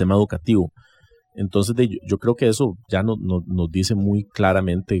 el sistema educativo. Entonces yo creo que eso ya nos dice muy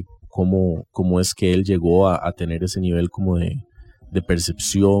claramente cómo es que él llegó a tener ese nivel como de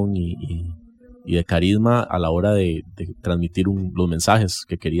percepción y de carisma a la hora de transmitir los mensajes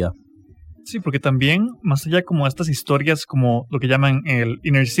que quería. Sí, porque también, más allá como estas historias, como lo que llaman el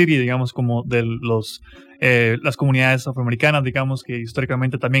inner city, digamos, como de las comunidades afroamericanas, digamos, que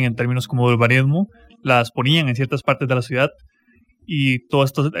históricamente también en términos como de urbanismo, las ponían en ciertas partes de la ciudad, y todos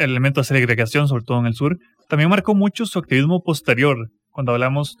estos elementos de segregación, sobre todo en el sur, también marcó mucho su activismo posterior, cuando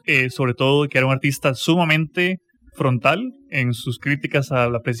hablamos sobre todo de que era un artista sumamente frontal en sus críticas a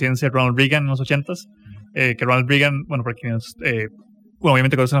la presidencia de Ronald Reagan en los 80s, que Ronald Reagan, bueno, para quienes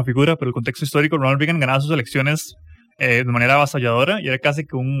obviamente conocen la figura, pero el contexto histórico, Ronald Reagan ganaba sus elecciones de manera avasalladora y era casi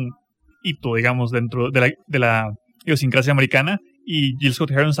que un hito, digamos, dentro de la idiosincrasia americana, y Gil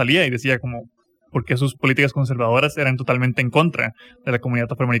Scott-Heron salía y decía como porque sus políticas conservadoras eran totalmente en contra de la comunidad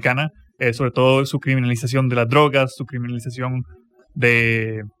afroamericana, sobre todo su criminalización de las drogas, su criminalización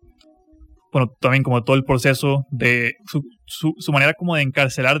de, bueno, también como todo el proceso de su manera como de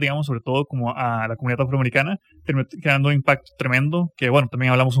encarcelar, digamos, sobre todo como a la comunidad afroamericana, creando un impacto tremendo, que bueno,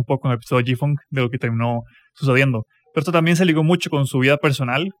 también hablamos un poco en el episodio de G-Funk de lo que terminó sucediendo. Pero esto también se ligó mucho con su vida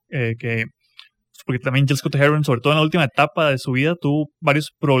personal, porque también Gil Scott-Heron, sobre todo en la última etapa de su vida, tuvo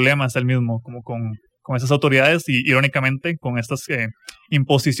varios problemas él mismo, como con esas autoridades y irónicamente con estas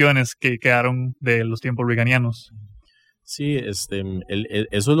imposiciones que quedaron de los tiempos reaganianos. Sí, eso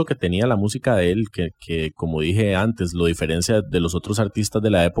es lo que tenía la música de él, que como dije antes, lo diferencia de los otros artistas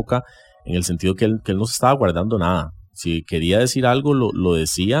de la época en el sentido que él no se estaba guardando nada. Si quería decir algo, lo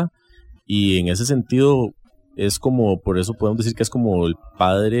decía, y en ese sentido es como, por eso podemos decir que es como el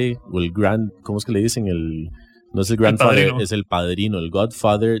padre o el ¿cómo es que le dicen? No es el grandfather, es el padrino, el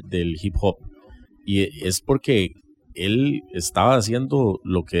godfather del hip hop. Y es porque él estaba haciendo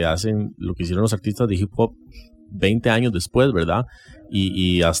lo que hicieron los artistas de hip hop 20 años después, ¿verdad?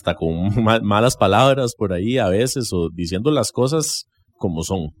 Y hasta con malas palabras por ahí a veces, o diciendo las cosas como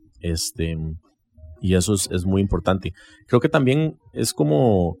son. Y eso es muy importante. Creo que también es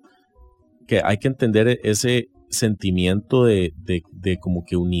como que hay que entender ese sentimiento de como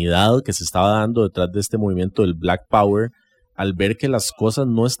que unidad que se estaba dando detrás de este movimiento del Black Power, al ver que las cosas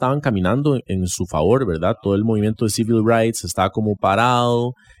no estaban caminando en su favor, ¿verdad? Todo el movimiento de civil rights estaba como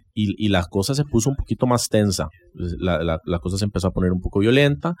parado, y la cosa se puso un poquito más tensa. La cosa se empezó a poner un poco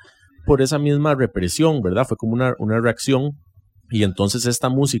violenta por esa misma represión, ¿verdad? Fue como una reacción, y entonces esta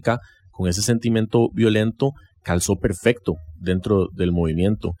música con ese sentimiento violento calzó perfecto dentro del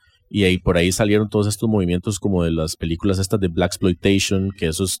movimiento. Y ahí por ahí salieron todos estos movimientos como de las películas estas de Blaxploitation, que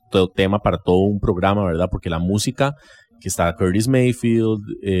eso es todo tema para todo un programa, ¿verdad? Porque la música, que está Curtis Mayfield,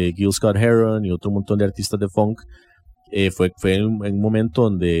 Gil Scott-Heron y otro montón de artistas de funk, fue en un momento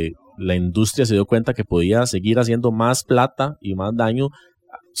donde la industria se dio cuenta que podía seguir haciendo más plata y más daño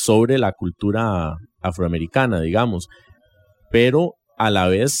sobre la cultura afroamericana, digamos. Pero a la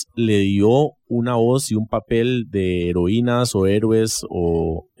vez le dio una voz y un papel de heroínas o héroes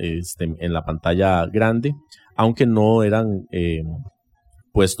en la pantalla grande, aunque no eran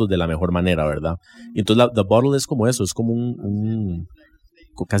puestos de la mejor manera, ¿verdad? Y entonces The Bottle es como eso, es como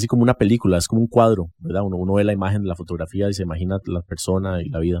casi como una película, es como un cuadro, ¿verdad? Uno ve la imagen de la fotografía y se imagina la persona y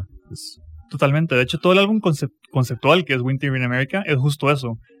la vida. Totalmente. De hecho, todo el álbum conceptual que es Winter in America es justo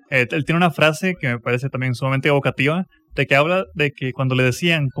eso. Él tiene una frase que me parece también sumamente evocativa, de que habla de que cuando le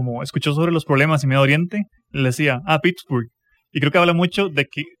decían, como escuchó sobre los problemas en Medio Oriente, le decía, Pittsburgh. Y creo que habla mucho de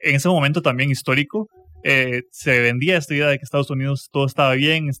que en ese momento también histórico se vendía esta idea de que Estados Unidos todo estaba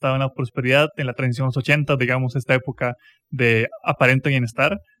bien, estaba en la prosperidad, en la transición a los 80, digamos, esta época de aparente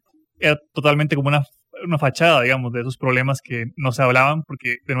bienestar. Era totalmente como una fachada, digamos, de esos problemas que no se hablaban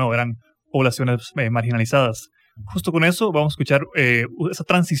porque, de nuevo, eran poblaciones marginalizadas. Justo con eso vamos a escuchar esa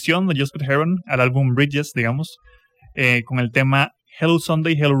transición de Gil Scott-Heron al álbum Bridges, digamos, con el tema Hello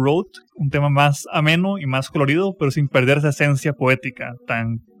Sunday, Hello Road, un tema más ameno y más colorido, pero sin perder esa esencia poética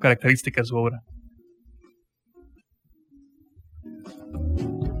tan característica de su obra.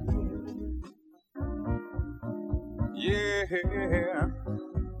 Yeah,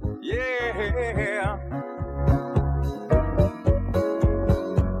 yeah.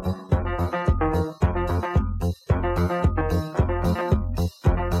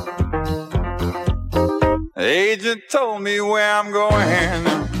 Agent told me where I'm going,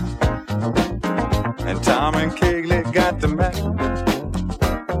 and Tom and Kegley got the map.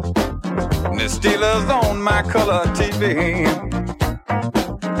 And the Steelers on my color TV,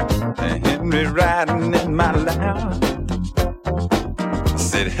 and Henry riding in my lap. I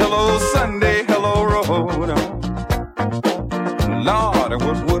said, hello Sunday, hello road. Lord,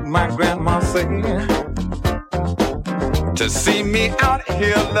 what would my grandma say to see me out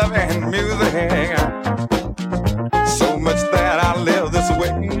here loving music? So much that I live this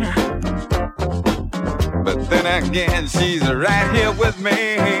way, but then again she's right here with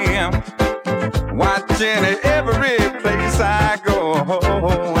me, watching every place I go.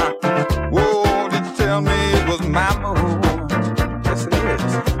 Whoa, did you tell me it was my move? Yes it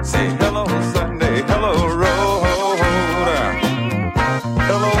is. Say hello Sunday, hello road.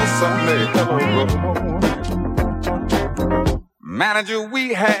 Hello Sunday, hello road. Manager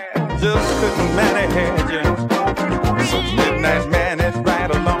we had just couldn't manage you. So midnight man is right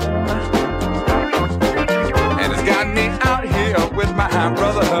along, and it's got me out here with my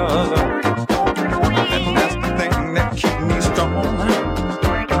brothers, and that's the thing that keeps me strong.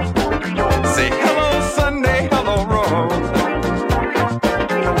 Say hello Sunday, hello road.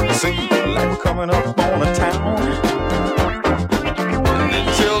 Seems like coming up on a town, and the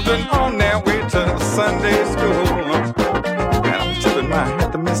children on their way to Sunday school, and I'm tipping my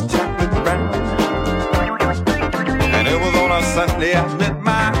hat to Miss Chocolate Brown. And it was on a Sunday I met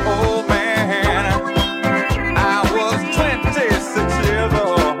my old man. I was 26 years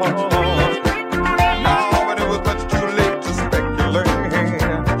old. No, but it was much too late to speculate.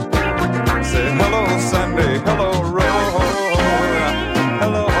 I said, hello Sunday, hello road.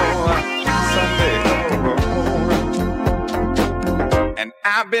 Hello Sunday, hello road. And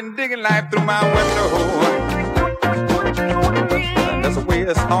I've been digging life through my window, and that's the way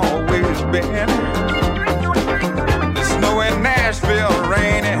it's always been. Snow in Nashville,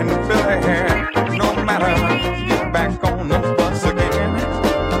 rain in Philly, no matter, get back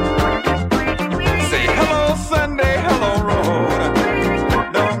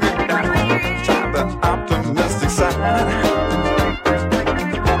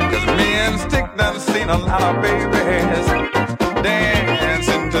got our babies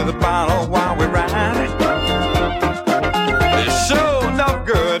dancing to the bottle while we ride. It's sure enough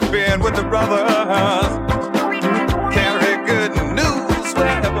good being with the brothers. Carry good news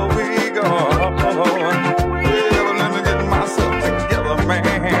wherever we go. Well, let me get myself together,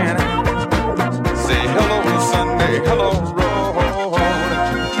 man. Say hello Sunday, hello road.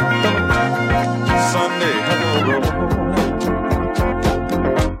 Sunday, hello road.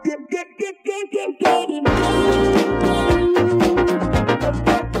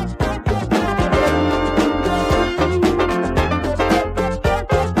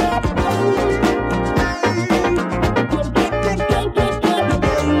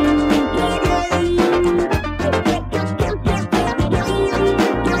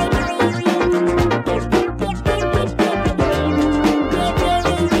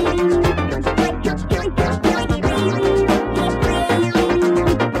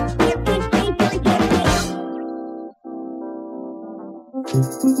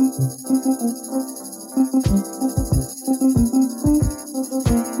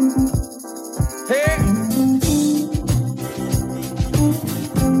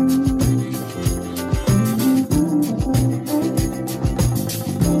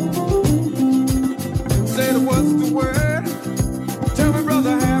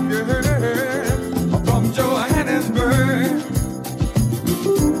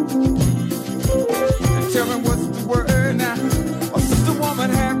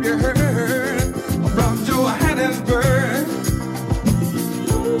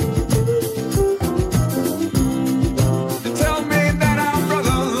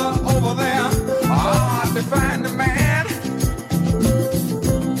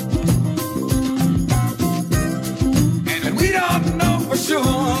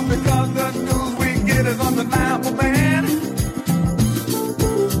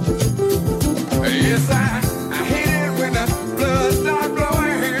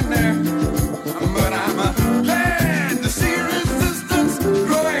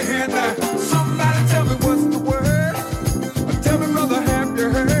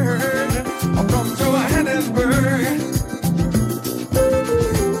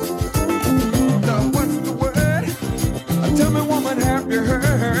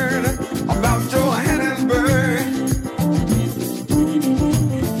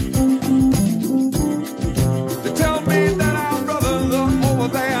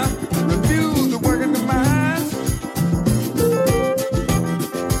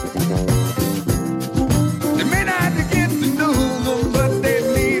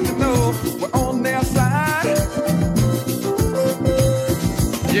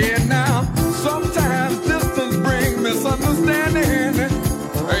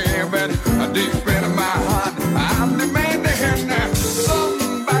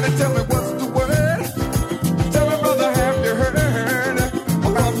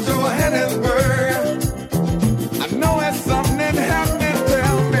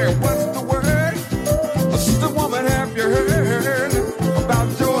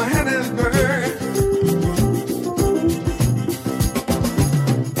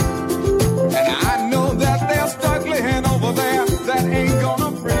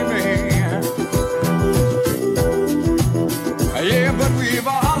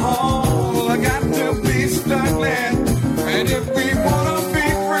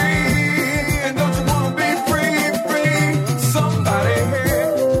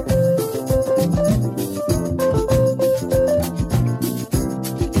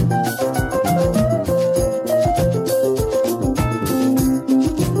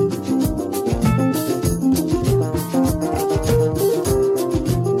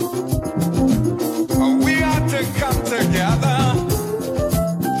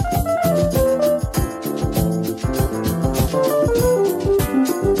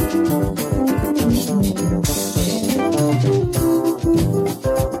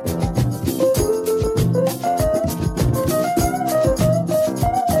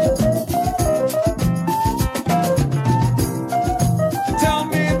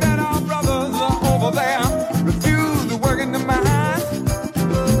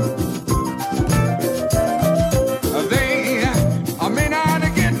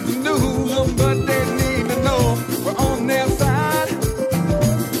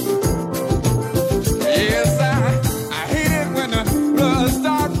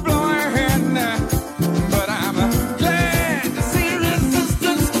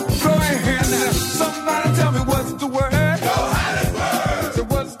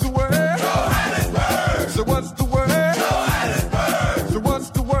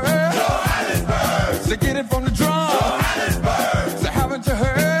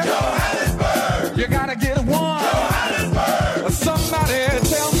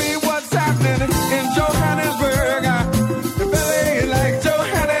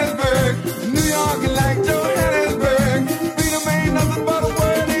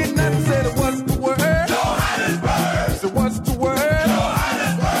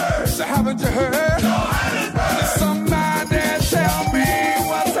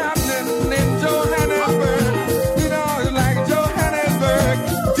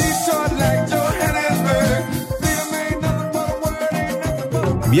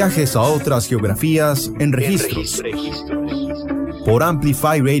 Viajes a otras geografías en registros. Por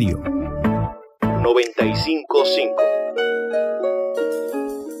Amplify Radio 95.5.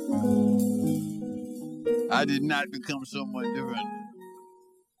 I did not become someone different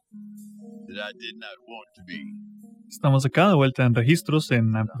that I did not want to be. Estamos acá de vuelta en registros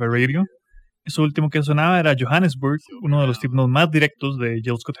en Amplify Radio. Eso último que sonaba era Johannesburg, uno de los himnos más directos de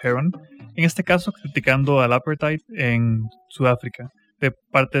Gil Scott-Heron, en este caso criticando al apartheid en Sudáfrica, de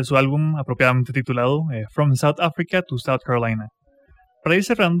parte de su álbum apropiadamente titulado From South Africa to South Carolina. Para ir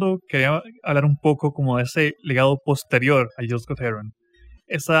cerrando, quería hablar un poco como de ese legado posterior a Gil Scott-Heron.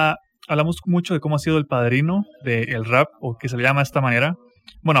 Hablamos mucho de cómo ha sido el padrino del rap, o que se le llama de esta manera.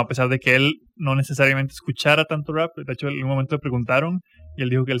 Bueno, a pesar de que él no necesariamente escuchara tanto rap, de hecho en un momento le preguntaron y él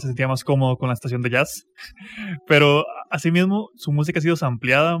dijo que él se sentía más cómodo con la estación de jazz. Pero asimismo, su música ha sido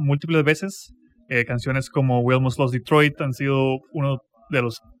sampleada múltiples veces. Canciones como We Almost Lost Detroit han sido uno de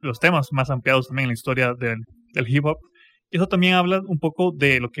los temas más ampliados también en la historia del hip hop. Y eso también habla un poco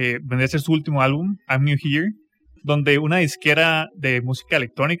de lo que vendría a ser su último álbum, I'm New Here, donde una disquera de música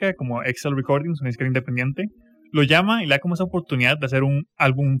electrónica como Excel Recordings, una disquera independiente, lo llama y le da como esa oportunidad de hacer un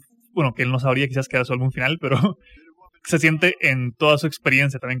álbum, bueno, que él no sabría quizás que era su álbum final, pero se siente en toda su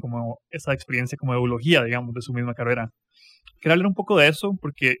experiencia también como esa experiencia como eulogía, digamos, de su misma carrera. Quiero hablar un poco de eso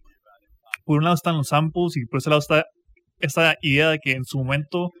porque por un lado están los samples y por ese lado está esa idea de que en su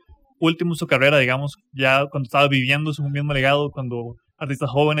momento último de su carrera, digamos, ya cuando estaba viviendo su mismo legado, cuando artistas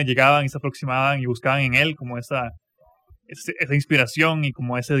jóvenes llegaban y se aproximaban y buscaban en él como esa inspiración y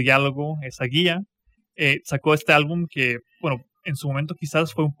como ese diálogo, esa guía, sacó este álbum que, bueno, en su momento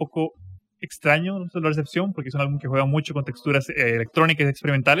quizás fue un poco extraño la recepción, porque es un álbum que juega mucho con texturas electrónicas y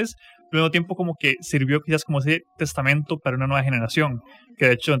experimentales, pero al mismo tiempo como que sirvió quizás como ese testamento para una nueva generación, que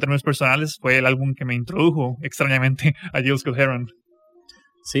de hecho en términos personales fue el álbum que me introdujo extrañamente a Gil Scott-Heron.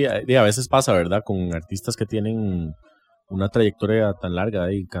 Sí, a veces pasa, ¿verdad? Con artistas que tienen una trayectoria tan larga,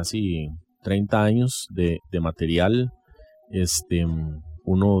 de casi 30 años de material,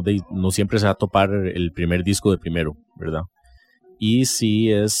 uno no siempre se va a topar el primer disco de primero, ¿verdad? Y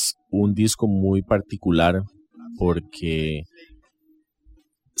sí es un disco muy particular porque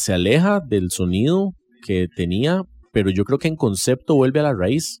se aleja del sonido que tenía, pero yo creo que en concepto vuelve a la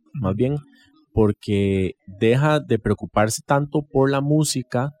raíz, más bien, porque deja de preocuparse tanto por la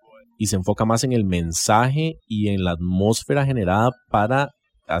música y se enfoca más en el mensaje y en la atmósfera generada para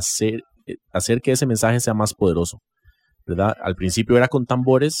hacer que ese mensaje sea más poderoso, ¿verdad? Al principio era con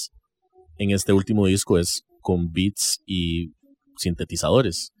tambores, en este último disco es con beats y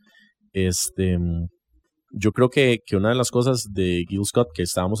sintetizadores. Yo creo que una de las cosas de Gil Scott que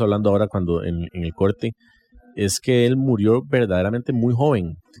estábamos hablando ahora cuando en el corte es que él murió verdaderamente muy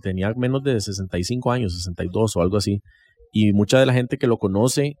joven, tenía menos de 65 años, 62 o algo así, y mucha de la gente que lo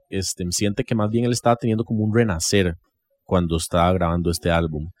conoce siente que más bien él estaba teniendo como un renacer cuando estaba grabando este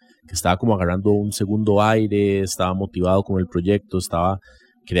álbum, que estaba como agarrando un segundo aire, estaba motivado con el proyecto, estaba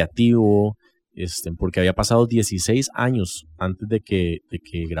creativo, porque había pasado 16 años antes de que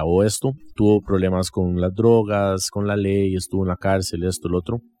grabó esto. Tuvo problemas con las drogas, con la ley, estuvo en la cárcel, esto, lo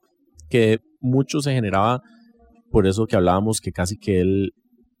otro, que mucho se generaba por eso que hablábamos que casi que él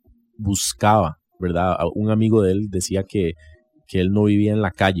buscaba, ¿verdad? Un amigo de él decía que él no vivía en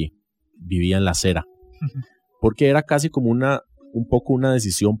la calle, vivía en la acera, porque era casi como un poco una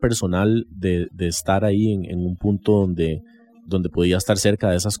decisión personal de estar ahí en un punto donde podía estar cerca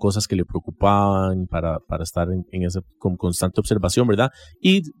de esas cosas que le preocupaban para estar en esa con constante observación, ¿verdad?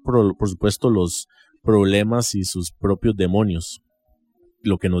 Y por supuesto los problemas y sus propios demonios,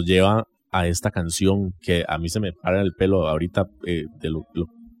 lo que nos lleva a esta canción que a mí se me para el pelo ahorita de lo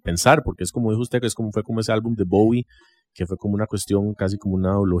pensar, porque es como dijo usted, que fue como ese álbum de Bowie, que fue como una cuestión casi como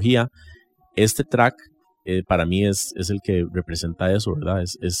una ideología. Este track para mí es el que representa eso, ¿verdad?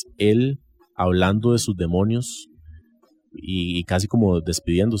 Es él hablando de sus demonios y casi como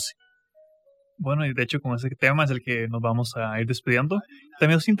despidiéndose. Bueno, y de hecho como ese tema es el que nos vamos a ir despidiendo,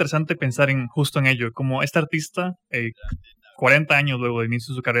 también es interesante pensar justo en ello, como este artista 40 años luego de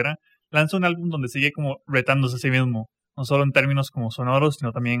inicio de su carrera lanza un álbum donde sigue como retándose a sí mismo, no solo en términos como sonoros,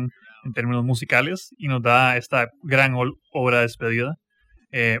 sino también en términos musicales, y nos da esta gran obra de despedida.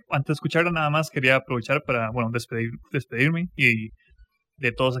 Antes de escucharla nada más quería aprovechar para, bueno, despedirme y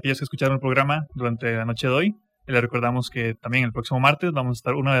de todos aquellos que escucharon el programa durante la noche de hoy. Les recordamos que también el próximo martes vamos a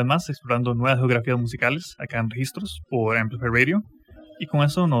estar una vez más explorando nuevas geografías musicales acá en Registros por Amplify Radio. Y con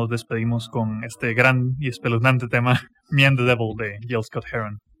eso nos despedimos con este gran y espeluznante tema Me and the Devil de Gil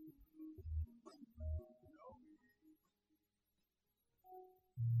Scott-Heron.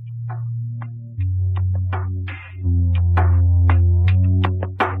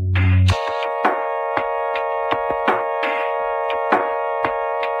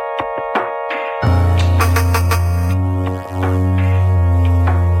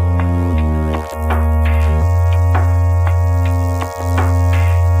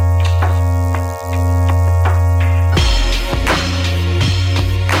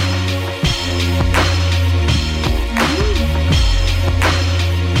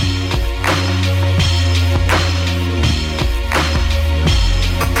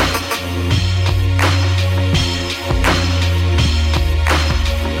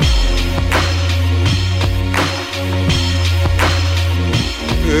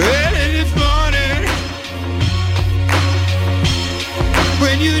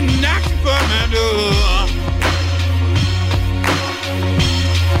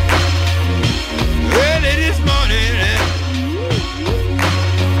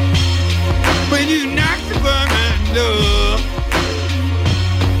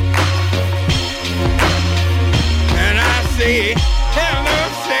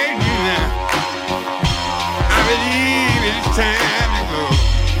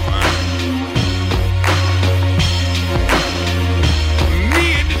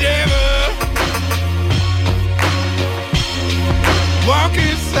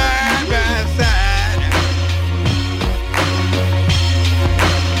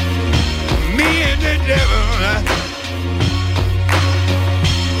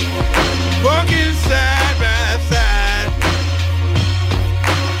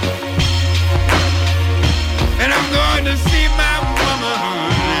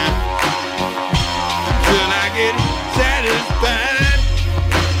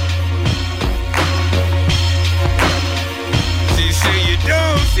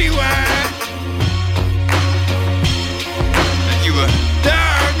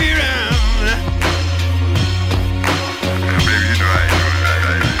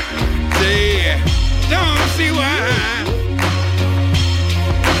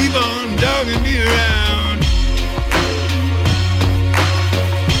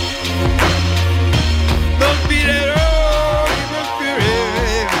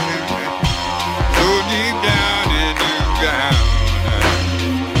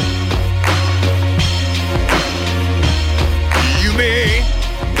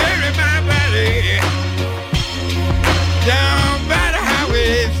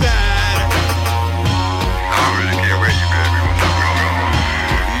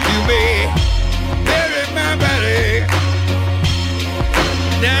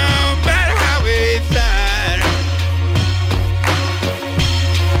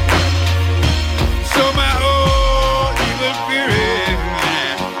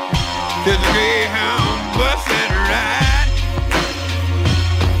 'cause the Greyhound bus and ride.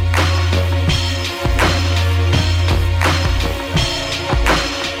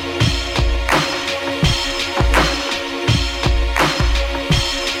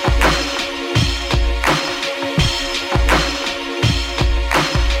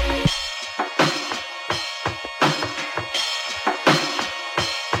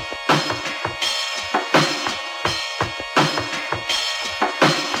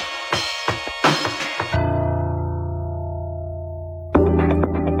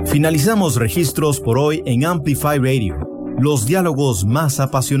 Finalizamos registros por hoy en Amplify Radio. Los diálogos más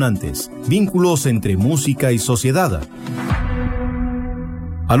apasionantes, vínculos entre música y sociedad.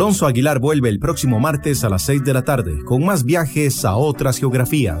 Alonso Aguilar vuelve el próximo martes a las 6 de la tarde con más viajes a otras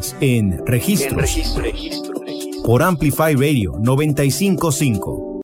geografías en Registros. Por Amplify Radio 95.5.